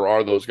weeks, or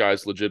are those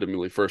guys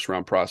legitimately first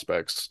round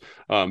prospects?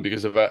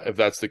 Because if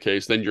that's the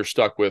case, then you're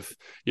stuck with,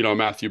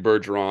 Matthew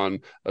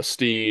Bergeron, a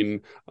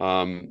Steen,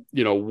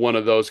 one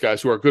of those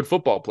guys who are good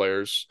football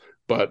players,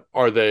 but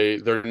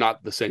they're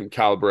not the same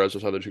caliber as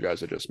those other two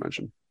guys I just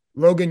mentioned.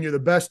 Logan, you're the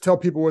best. Tell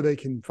people where they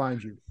can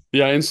find you.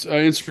 Yeah,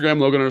 Instagram,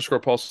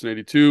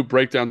 Logan_Paulsen82.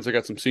 Breakdowns, I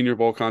got some Senior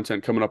Bowl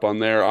content coming up on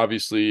there.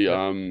 Obviously,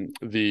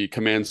 the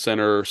Command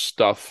Center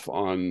stuff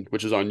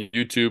which is on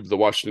YouTube, the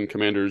Washington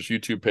Commanders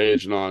YouTube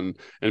page, and on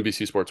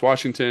NBC Sports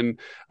Washington.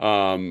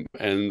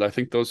 And I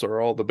think those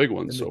are all the big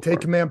ones so far. Take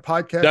Command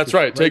podcast. That's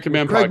right, Take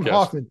Command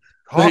podcast.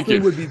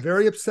 Hoffman would be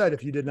very upset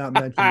if you did not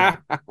mention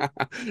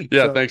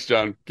that. Thanks,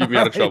 John. Keep me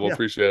out of trouble.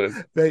 Appreciate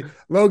it.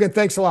 Logan,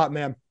 thanks a lot,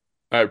 man.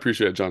 I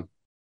appreciate it, John.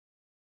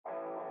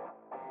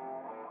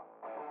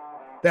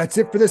 That's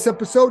it for this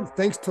episode.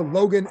 Thanks to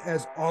Logan,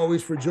 as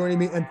always, for joining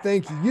me. And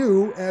thank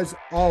you, as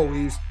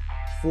always,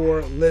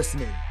 for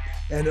listening.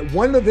 And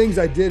one of the things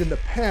I did in the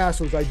past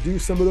was I do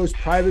some of those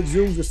private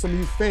Zooms with some of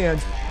you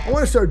fans. I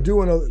want to start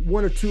doing a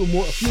few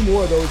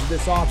more of those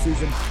this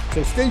offseason.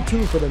 So stay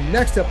tuned for the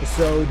next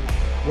episode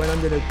when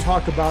I'm going to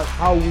talk about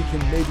how we can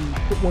maybe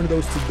put one of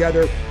those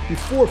together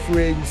before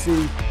free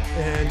agency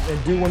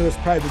and do one of those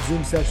private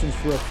Zoom sessions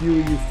for a few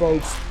of you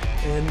folks.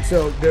 And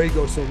so there you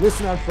go. So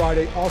listen on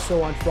Friday.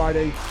 Also on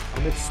Friday,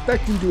 I'm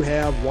expecting to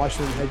have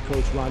Washington head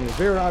coach Ron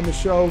Rivera on the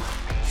show.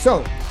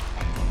 So,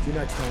 see you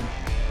next time.